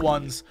particle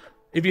ones,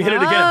 if you hit it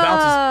again, it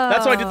bounces.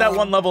 That's why I did that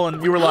one level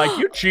and you were like,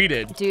 you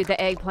cheated. Dude,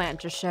 the eggplant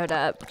just showed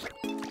up.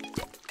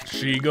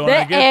 She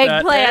gonna get that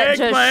eggplant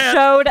just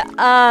showed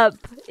up.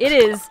 It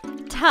is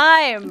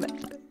time.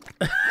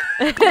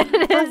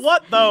 For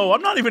what though?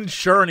 I'm not even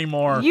sure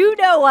anymore. You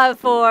know what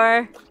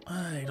for.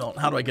 I don't.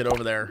 How do I get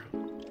over there?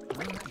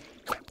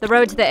 The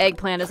road to the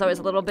eggplant is always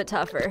a little bit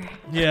tougher.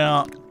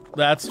 Yeah,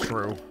 that's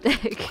true. I'm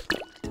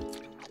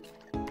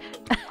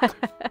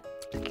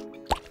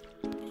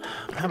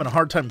having a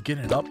hard time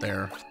getting it up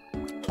there.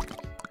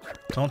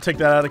 Don't take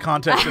that out of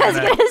context, Internet.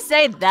 I was gonna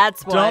say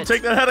that's what. Don't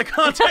take that out of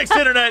context,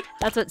 Internet.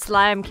 That's what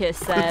Slime Kiss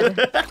said.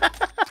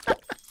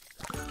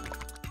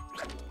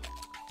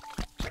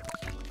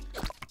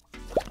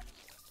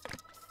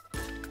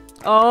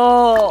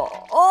 Oh!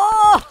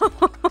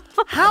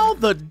 How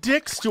the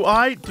dicks do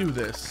I do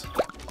this?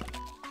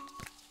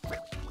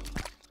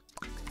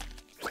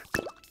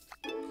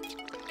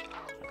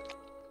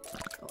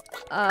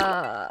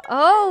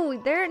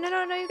 Oh, there. No,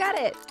 you got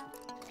it.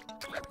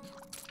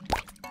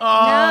 No.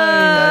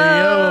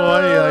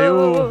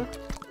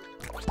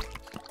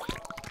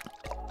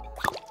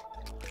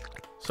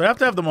 So I have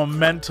to have the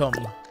momentum.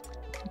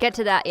 Get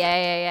to that.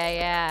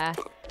 Yeah.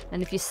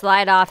 And if you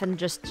slide off and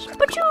just...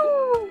 What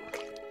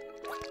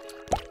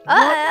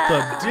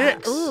the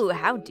dicks? Ooh,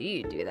 how do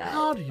you do that?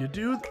 How do you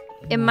do that?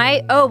 It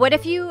might... Oh, what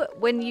if you...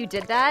 When you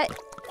did that,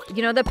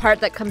 you know the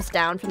part that comes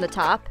down from the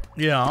top?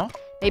 Yeah.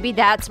 Maybe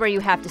that's where you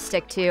have to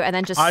stick to, and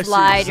then just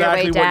slide your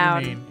way down.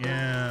 What you mean.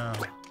 Yeah.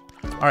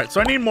 All right, so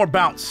I need more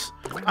bounce.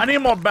 I need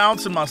more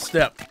bounce in my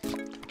step.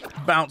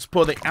 Bounce,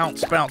 pudding,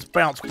 ounce, bounce,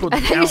 pudding, I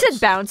thought you said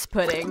bounce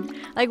pudding.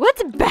 Like,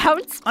 what's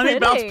bounce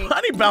pudding?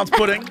 I need bounce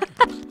pudding.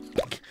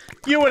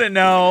 You wouldn't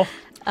know.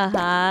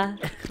 Uh-huh.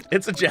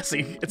 It's a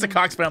Jesse. It's a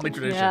Cox family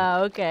tradition. Yeah,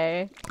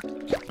 okay.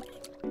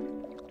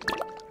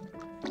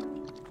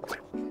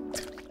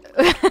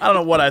 I don't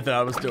know what I thought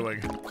I was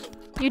doing.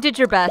 You did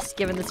your best,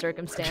 given the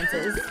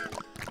circumstances.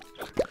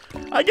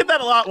 I get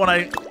that a lot when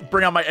I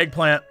bring out my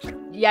eggplant.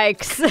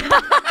 Yikes.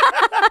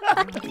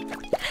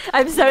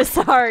 I'm so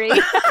sorry.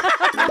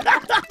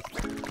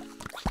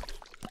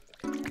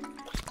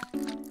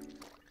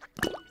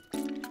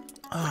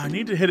 I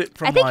need to hit it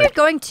from I think you're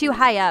going too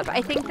high up.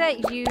 I think that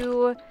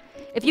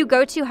if you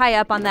go too high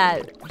up on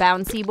that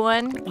bouncy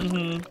one,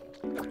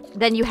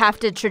 then you have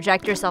to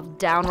traject yourself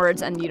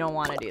downwards, and you don't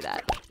want to do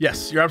that.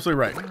 Yes, you're absolutely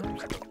right.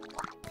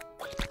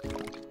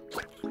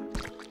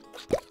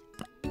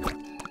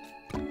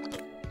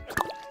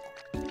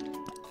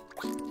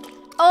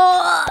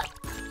 Oh!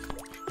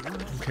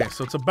 Okay,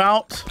 so it's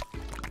about...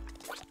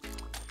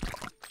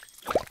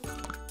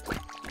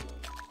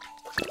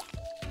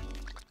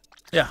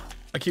 Yeah,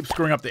 I keep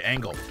screwing up the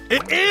angle.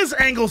 It is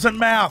angles in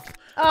math!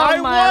 Oh, I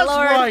my was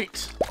Lord.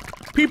 right!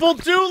 People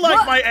do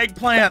like my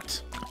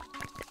eggplant!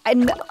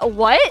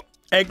 What?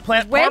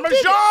 Eggplant When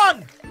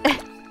parmesan!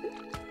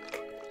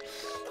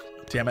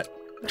 Damn it.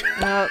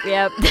 Oh,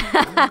 yep.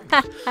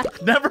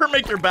 Never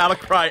make your battle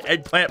cry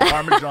eggplant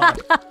parmesan.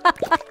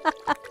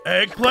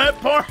 Eggplant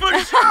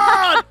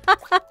parmesan!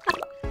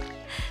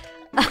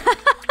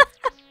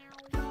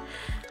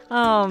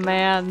 Oh,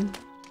 man.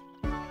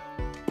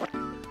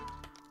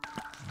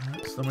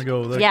 So then we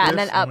go like yeah, this, and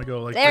then up. we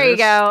go like there this. you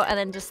go. And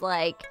then just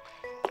like,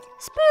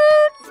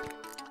 spoot.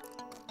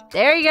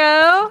 There you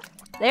go.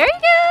 There you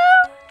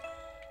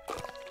go.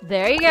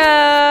 There you go.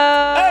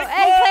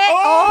 Eggplant.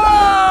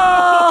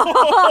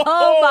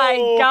 Oh my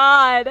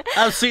God.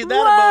 I've seen that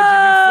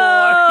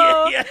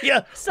emoji before.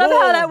 Yeah.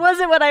 Somehow that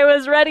wasn't what I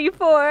was ready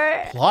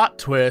for. Plot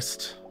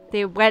twist.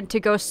 They went to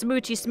go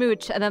smoochy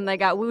smooch, and then they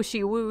got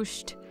whooshy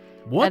whooshed.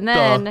 What and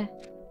then...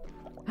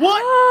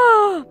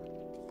 What?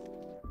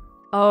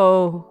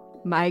 Oh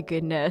my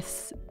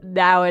goodness.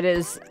 Now it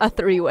is a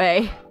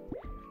three-way.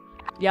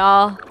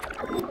 Y'all.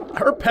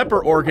 Her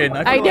pepper organ.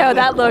 I know,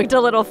 that looked a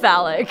little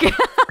phallic.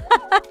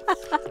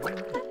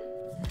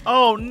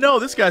 Oh no,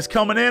 this guy's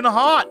coming in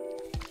hot.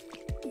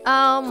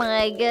 Oh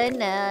my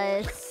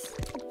goodness.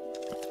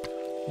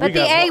 But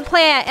the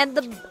eggplant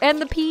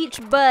and the peach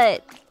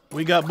butt.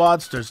 We got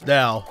monsters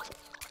now.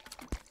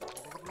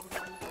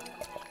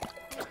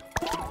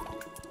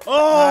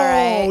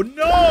 Oh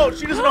no,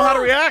 she doesn't know how to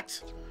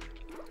react.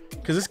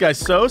 Because this guy's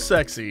so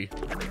sexy.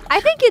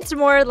 I think it's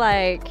more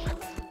like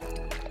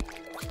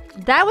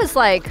that was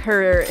like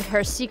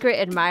her secret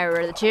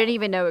admirer that she didn't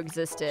even know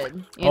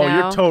existed. You know?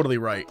 You're totally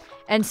right.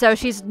 And so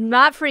she's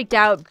not freaked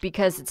out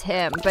because it's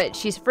him, but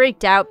she's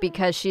freaked out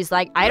because she's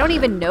like, I don't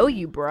even know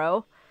you,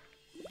 bro.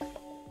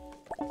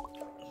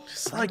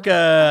 It's like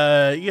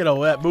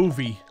that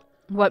movie.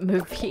 What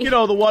movie? You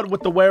know, the one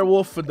with the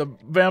werewolf and the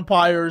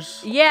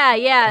vampires. Yeah.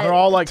 And they're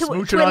all like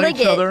smooching on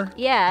each other.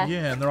 Yeah.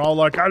 Yeah, and they're all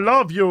like, I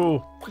love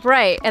you.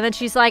 Right. And then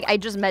she's like, I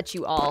just met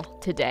you all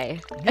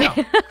today.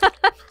 Yeah.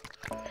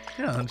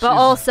 But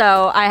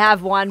also, I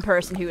have one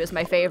person who is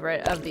my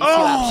favorite of these two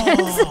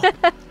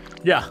options.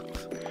 Yeah.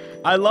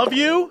 I love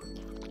you.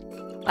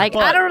 Like,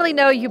 I don't really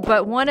know you,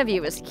 but one of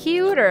you is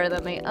cuter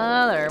than the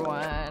other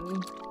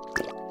one.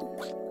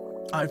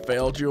 I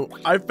failed you.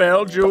 I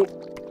failed you.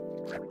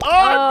 Oh,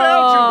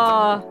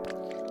 I failed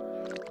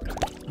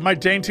you. My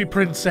dainty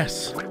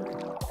princess.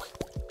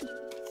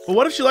 But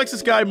what if she likes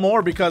this guy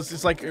more because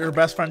it's like her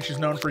best friend she's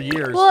known for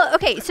years? Well,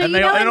 okay, so and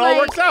it all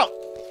works out.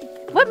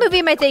 What movie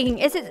am I thinking?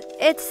 Is it?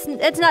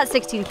 It's not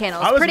 16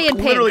 Candles. Pretty in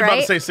Pink, literally right?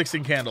 about to say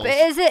 16 Candles. But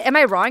is it? Am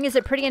I wrong? Is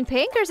it Pretty in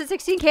Pink or is it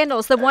 16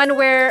 Candles? The one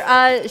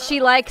where she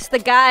likes the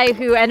guy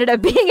who ended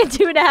up being in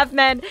 2.5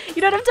 Men.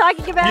 You know what I'm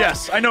talking about?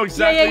 Yes, I know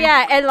exactly.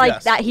 Yeah. And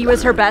like that, he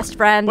was her best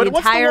friend the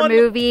entire the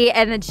movie.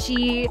 And then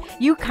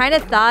you kind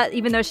of thought,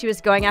 even though she was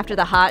going after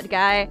the hot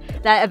guy,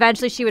 that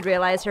eventually she would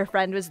realize her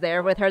friend was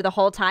there with her the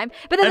whole time.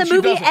 But then the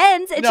movie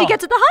ends and she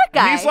gets with the hot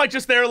guy. He's like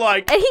just there,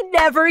 like, and he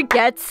never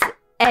gets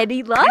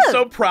any love. He's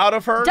so proud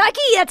of her. Ducky,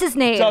 that's his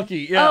name.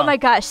 Ducky, yeah. Oh my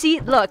gosh. See,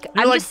 look,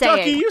 You're I'm like, just saying.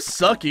 Ducky, you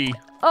sucky.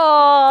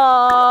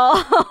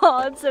 Oh,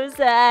 I'm so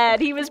sad.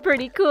 He was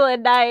pretty cool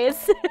and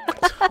nice.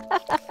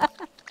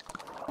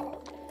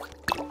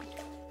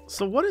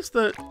 So what is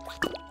the...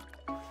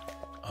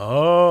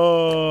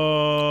 Oh.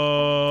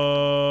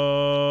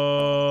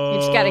 You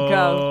just gotta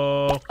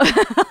go.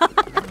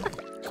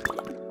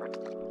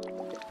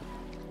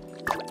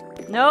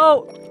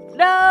 No.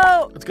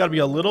 No. It's gotta be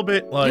a little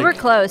bit like... You were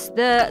close.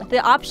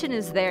 The option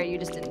is there. You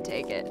just didn't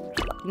take it.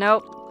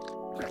 Nope.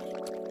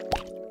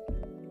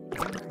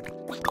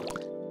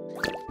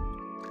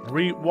 Are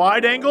we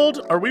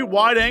wide-angled? Are we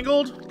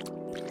wide-angled?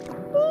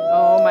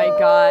 Oh my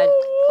god.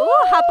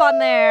 Ooh, hop on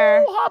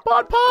there. Hop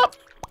on pop.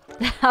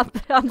 Hop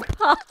on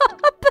pop.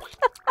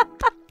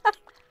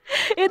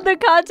 In the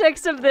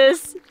context of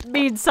this,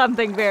 means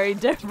something very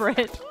different.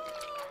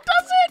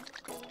 Does it?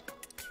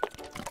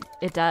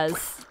 It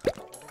does.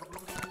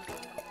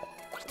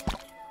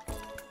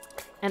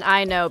 And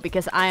I know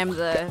because I am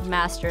the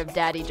master of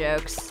daddy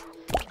jokes.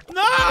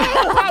 No!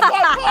 Hop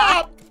on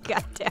pop!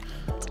 God damn it.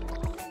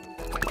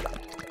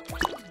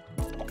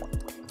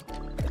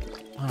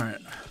 All right.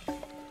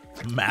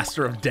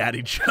 Master of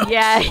daddy jokes.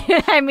 Yeah,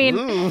 I mean,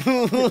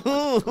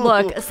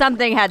 look,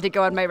 something had to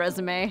go on my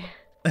resume.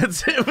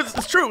 It's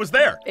true, it was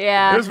there.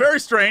 Yeah. It was very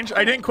strange.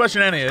 I didn't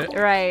question any of it.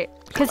 Right.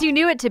 Because you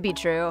knew it to be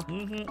true.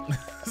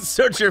 Mm-hmm.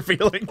 Search your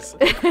feelings.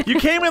 You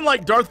came in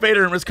like Darth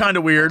Vader and it was kind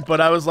of weird, but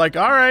I was like,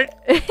 all right.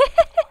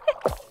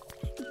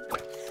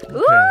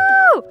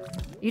 Ooh!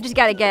 You just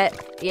gotta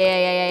get,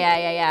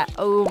 yeah.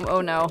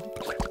 Oh no.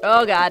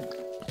 Oh God.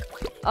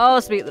 Oh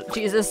sweet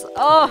Jesus.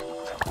 Oh.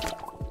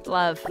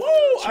 Love. Woo!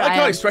 I like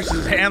how he stretches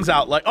his hands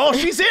out like, oh,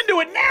 she's into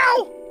it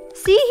now!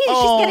 See,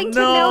 she's getting to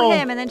know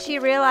him, and then she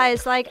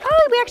realized, like,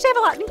 oh, we actually have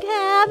a lot in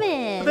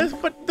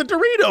common. But the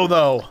Dorito,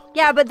 though.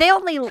 Yeah, but they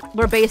only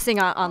were basing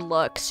on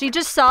looks. She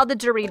just saw the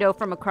Dorito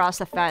from across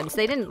the fence.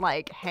 They didn't,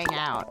 like, hang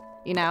out,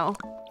 you know?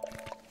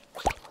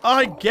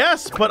 I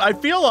guess, but I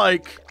feel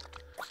like,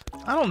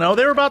 I don't know,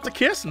 they were about to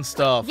kiss and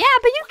stuff. Yeah,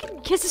 but you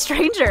can kiss a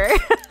stranger.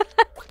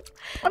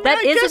 I mean,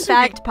 that is, in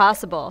fact,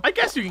 possible. I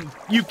guess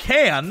you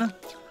can,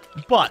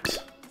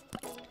 but...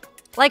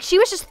 Like, she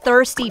was just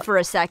thirsty for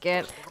a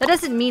second. That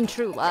doesn't mean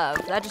true love.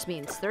 That just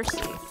means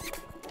thirsty.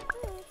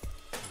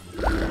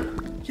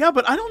 Yeah,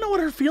 but I don't know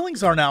what her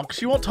feelings are now, because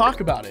she won't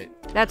talk about it.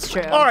 That's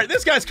true. All right,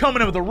 this guy's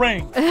coming in with a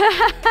ring.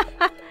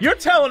 You're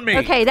telling me.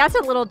 Okay, that's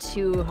a little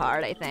too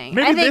hard, I think.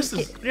 Maybe this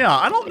is... Yeah,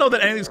 I don't know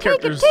that any of these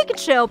characters... Take a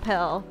chill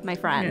pill, my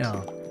friend.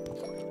 Yeah.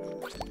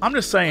 I'm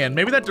just saying,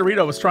 maybe that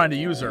Dorito was trying to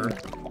use her.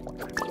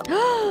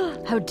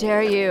 How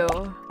dare you?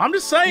 I'm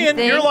just saying,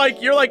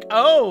 you're like,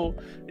 oh...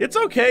 It's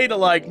okay to,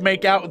 like,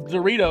 make out with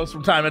Doritos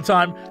from time to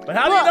time, but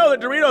how do you know that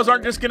Doritos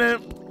aren't just gonna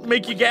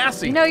make you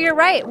gassy? No, you're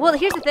right. Well,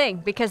 here's the thing,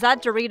 because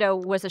that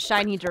Dorito was a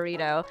shiny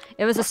Dorito.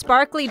 It was a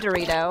sparkly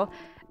Dorito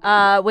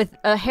with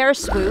a hair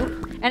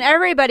swoop, and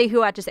everybody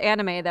who watches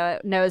anime, though,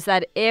 knows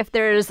that if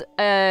there's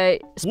a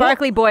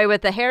sparkly boy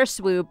with a hair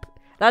swoop,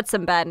 that's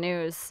some bad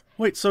news.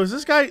 Wait, so is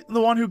this guy the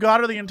one who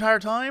got her the entire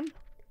time?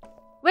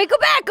 Wait, go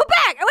back!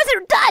 I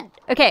wasn't done!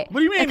 Okay.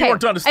 What do you mean you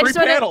weren't done? It's 3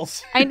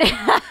 panels. I know.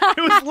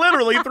 It was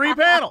literally 3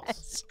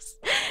 panels.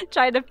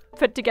 Trying to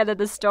put together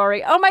the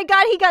story. Oh my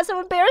god, he got so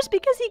embarrassed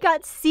because he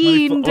got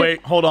seen.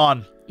 Wait, hold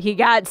on. He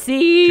got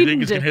seen. Do you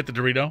think he's gonna hit the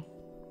Dorito?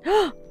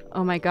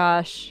 Oh my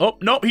gosh. Oh,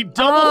 no, he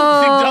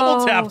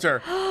double tapped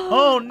her.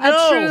 Oh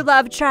no. A true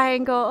love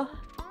triangle.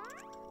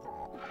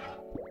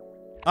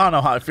 I don't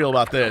know how I feel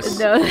about this.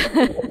 No.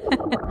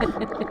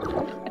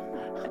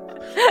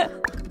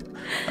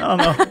 I don't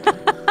know.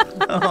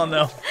 Oh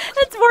no.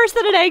 It's worse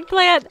than an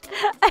eggplant.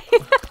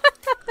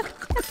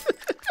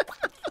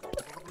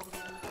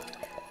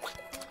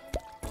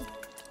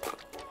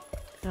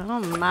 Oh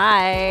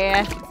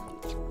my.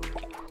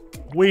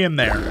 We in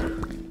there.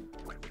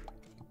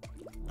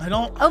 I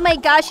don't. Oh my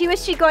gosh, who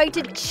is she going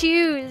to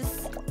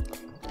choose?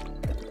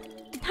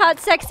 Hot,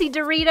 sexy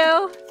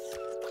Dorito?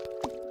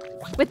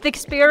 With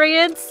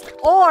experience?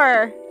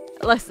 Or.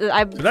 Listen,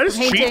 I'm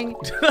painting.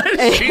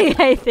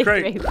 I think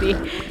Great. maybe.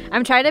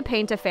 I'm trying to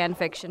paint a fan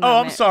fiction. Oh,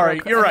 I'm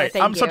sorry. You're right.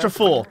 I'm such a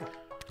fool.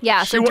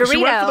 Yeah, so Dorito. She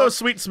went for those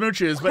sweet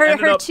smooches, but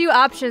her two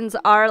options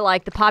are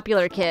like the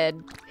popular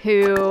kid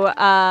who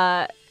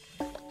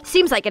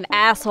seems like an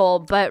asshole,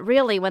 but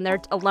really when they're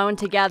alone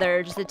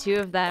together, just the two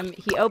of them,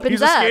 he opens up.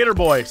 He's a skater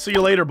boy. See you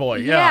later, boy.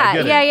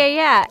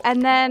 Yeah.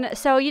 And then,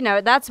 so, you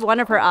know, that's one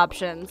of her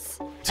options.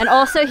 And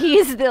also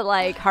he's the,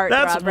 like, heartthrob,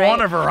 That's right?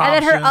 one of her options.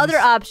 And then her other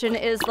option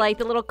is, like,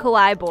 the little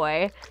kawaii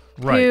boy.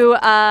 Right. Who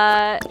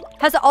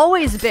has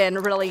always been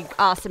really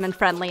awesome and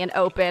friendly and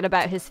open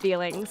about his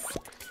feelings.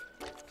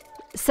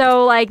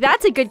 So, like,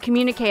 that's a good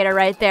communicator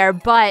right there,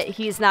 but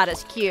he's not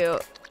as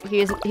cute.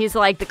 He's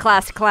like the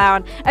class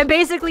clown. I'm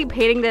basically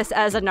painting this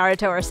as a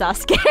Naruto or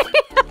Sasuke.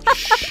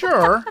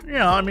 Sure.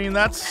 Yeah, I mean,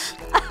 that's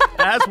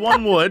as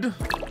one would.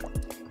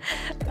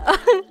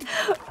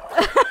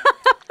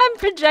 I'm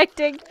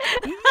projecting.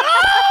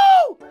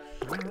 No!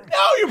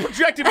 No, you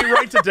projected me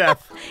right to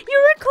death.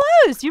 You were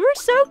close. You were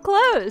so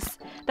close.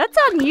 That's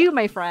on you,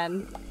 my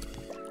friend.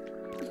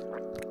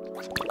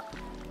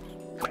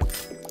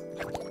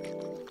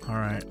 All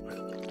right.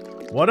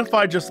 What if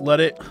I just let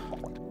it?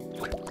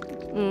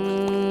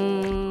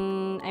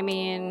 I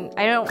mean,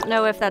 I don't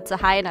know if that's a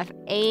high enough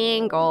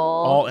angle.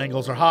 All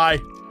angles are high.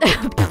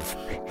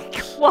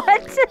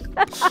 What?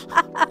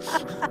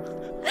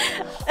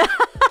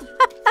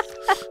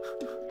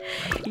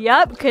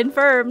 Yup,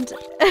 confirmed.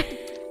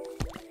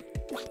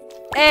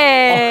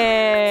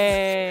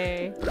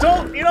 Hey.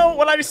 Don't, you know,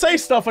 when I say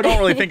stuff, I don't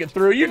really think it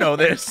through. You know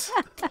this.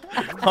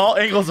 All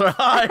angles are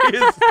high.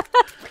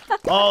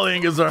 All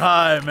angles are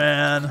high,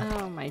 man.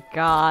 Oh my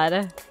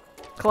god.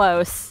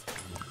 Close.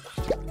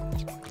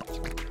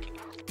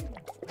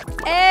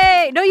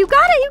 Hey! No, you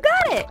got it! You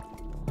got it!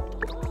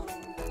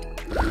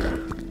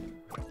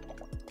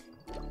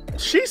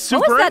 She's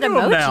super into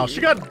him now.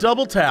 She got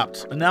double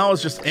tapped, and now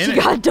it's just in it.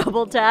 She got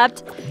double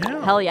tapped?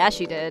 Yeah. Hell yeah,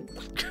 she did.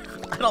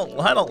 I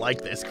don't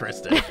like this,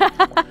 Kristen.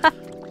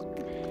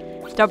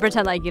 Don't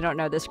pretend like you don't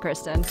know this,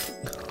 Kristen.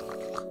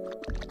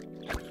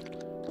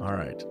 All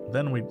right.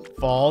 Then we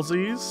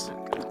fallsies.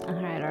 All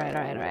right.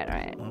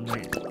 And we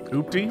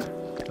oopty.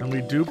 And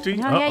we doopty.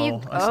 No, Uh-oh.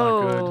 That's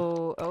not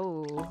good.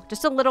 Oh.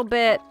 Just a little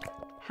bit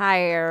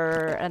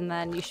higher, and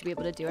then you should be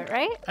able to do it,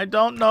 right? I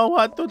don't know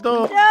what to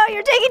do. No,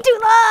 you're taking too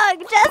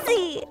long!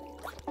 Jesse!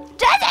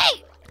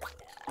 Jesse!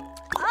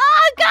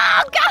 Oh,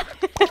 go!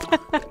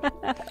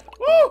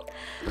 Woo!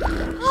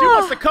 She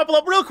wants to couple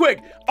up real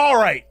quick. All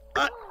right.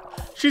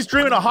 She's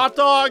dreaming of hot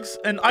dogs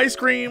and ice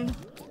cream.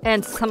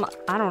 And some,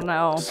 I don't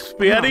know.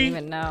 Spaghetti? I don't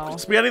even know.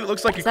 Spaghetti that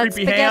looks like a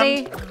creepy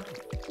spaghetti? hand.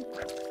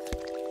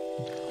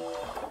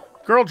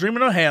 Girl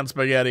dreaming of hand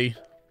spaghetti.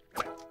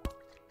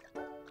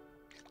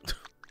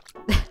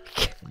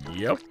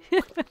 Yep.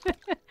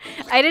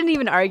 I didn't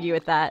even argue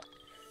with that.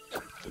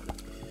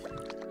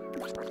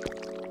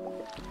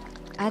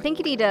 I think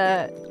you need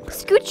to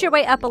scoot your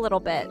way up a little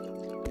bit.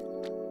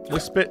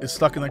 This spit is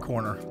stuck in the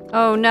corner.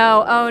 Oh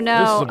no, oh no,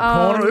 This is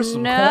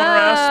some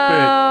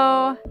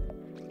corner-ass spit.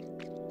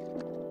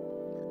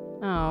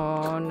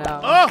 Oh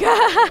no. Oh!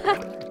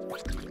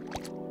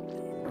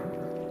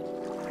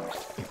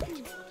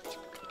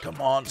 Come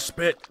on,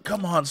 spit.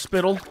 Come on,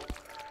 spittle.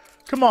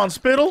 Come on,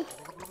 spittle.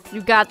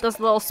 You got this,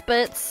 little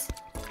spits.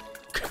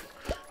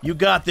 You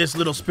got this,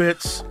 little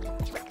spits.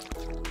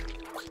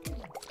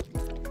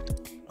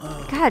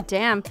 God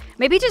damn.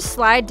 Maybe just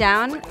slide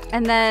down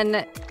and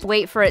then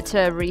wait for it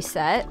to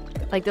reset.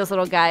 Like those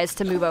little guys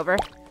to move over.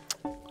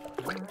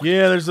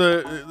 Yeah, there's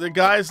the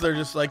guys, they're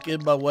just like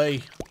in my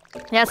way.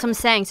 Yeah, that's what I'm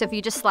saying. So if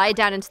you just slide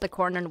down into the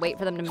corner and wait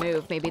for them to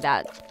move, maybe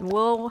that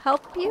will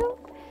help you.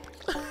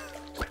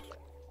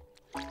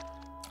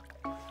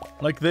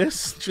 Like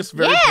this? Just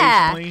very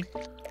patiently?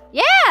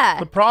 Yeah!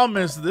 The problem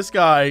is this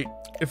guy,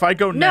 if I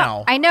go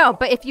now... I know,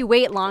 but if you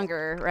wait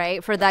longer,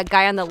 right, for that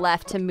guy on the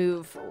left to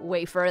move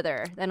way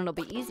further, then it'll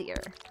be easier.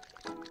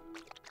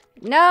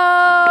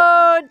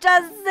 No,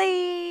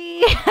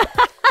 Jesse!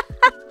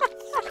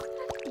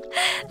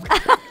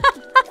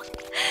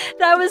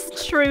 That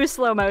was true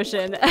slow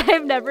motion.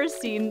 I've never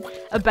seen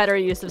a better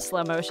use of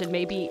slow motion,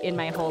 maybe in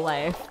my whole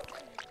life.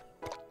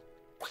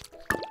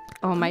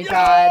 Oh my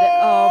god.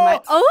 Oh my.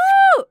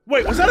 Oh!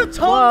 Wait, was that a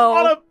tongue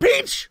on a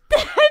peach?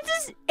 I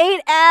just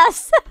ate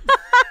ass.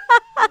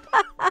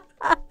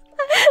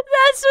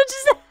 That's what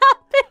just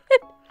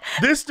happened.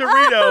 This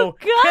Dorito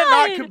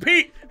cannot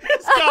compete.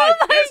 This guy,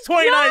 it's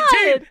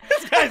 2019. God.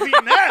 This guy's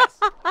eating ass.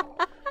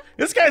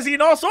 This guy's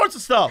eating all sorts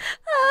of stuff.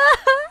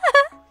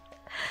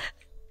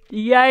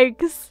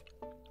 Yikes.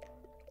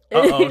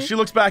 Uh-oh, she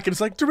looks back and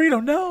it's like,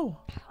 Dorito, no.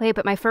 Wait,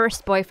 but my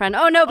first boyfriend.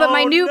 Oh no, but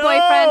my new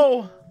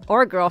boyfriend.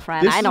 Or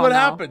girlfriend, I don't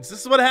know. This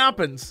is what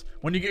happens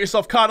when you get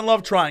yourself caught in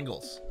love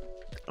triangles.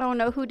 Oh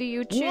no, who do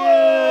you choose?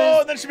 Whoa,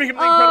 and then she became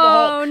the Incredible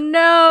Hulk. Oh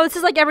no, this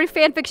is like every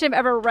fanfiction I've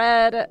ever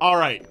read. All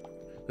right,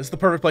 this is the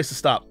perfect place to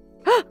stop.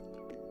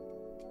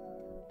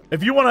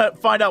 If you want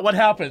to find out what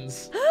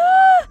happens...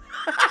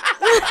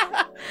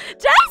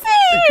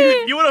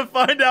 Jesse! You want to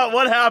find out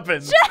what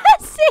happens?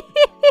 Jesse!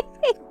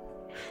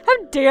 How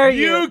dare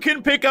you? You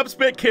can pick up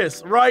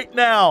Spitkiss right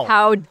now.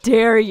 How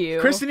dare you?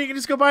 Kristen, you can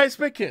just go buy a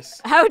Spitkiss.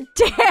 How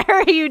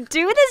dare you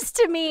do this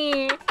to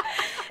me?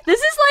 This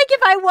is like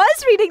if I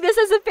was reading this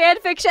as a fan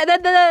fiction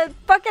and then the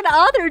fucking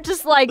author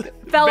just like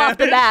fell off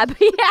the map.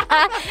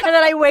 Yeah. And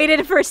then I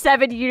waited for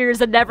 7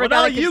 years and never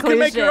got a conclusion. Now you can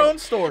make your own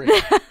story.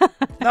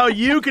 Now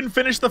you can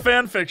finish the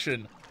fan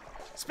fiction.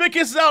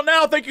 Spitkiss is out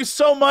now. Thank you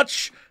so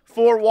much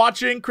for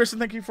watching. Kristen,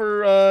 thank you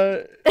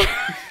for...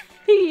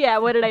 Yeah,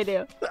 what did I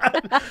do?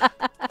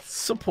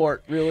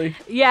 Support, really.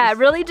 Yeah,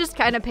 really just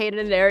kind of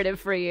painted a narrative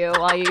for you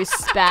while you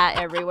spat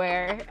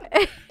everywhere.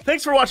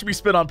 Thanks for watching me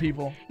spit on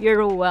people.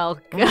 You're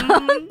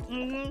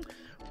welcome.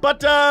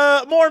 But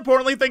more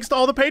importantly, thanks to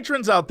all the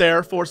patrons out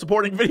there for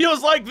supporting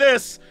videos like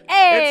this.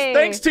 Hey! It's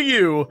thanks to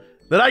you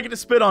that I get to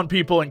spit on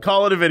people and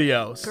call it a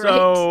video. Great.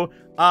 So,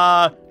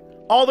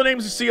 all the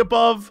names you see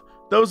above,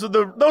 those are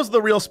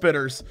the real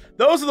spitters.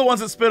 Those are the ones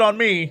that spit on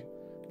me,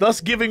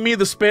 thus giving me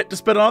the spit to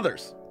spit on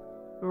others.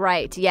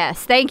 Right,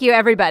 yes. Thank you,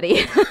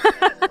 everybody. All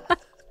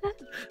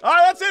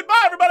right, that's it.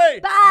 Bye, everybody.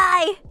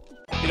 Bye.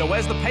 You know,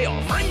 where's the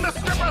payoff? Bring the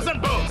strippers and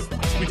booze.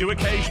 We do it.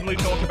 occasionally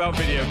talk about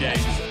video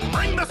games.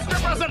 Bring the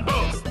strippers and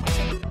booze!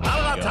 I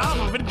don't have time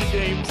for video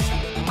games.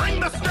 Bring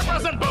the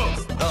strippers and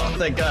booze! Oh,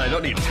 thank God, I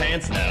don't need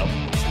pants now.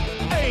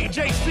 Hey,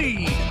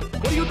 JC,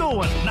 what are you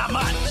doing? Not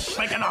much.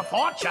 Making a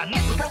fortune.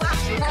 It's a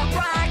professional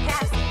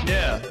broadcast.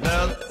 Yeah,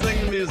 now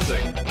sing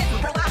music. It's a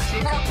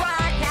professional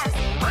broadcast.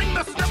 Bring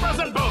the strippers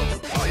and booze!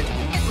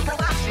 It's a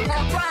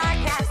professional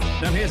broadcast.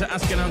 I'm here to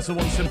ask and answer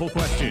one simple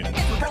question.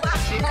 It's a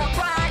professional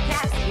broadcast.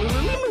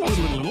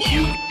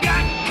 You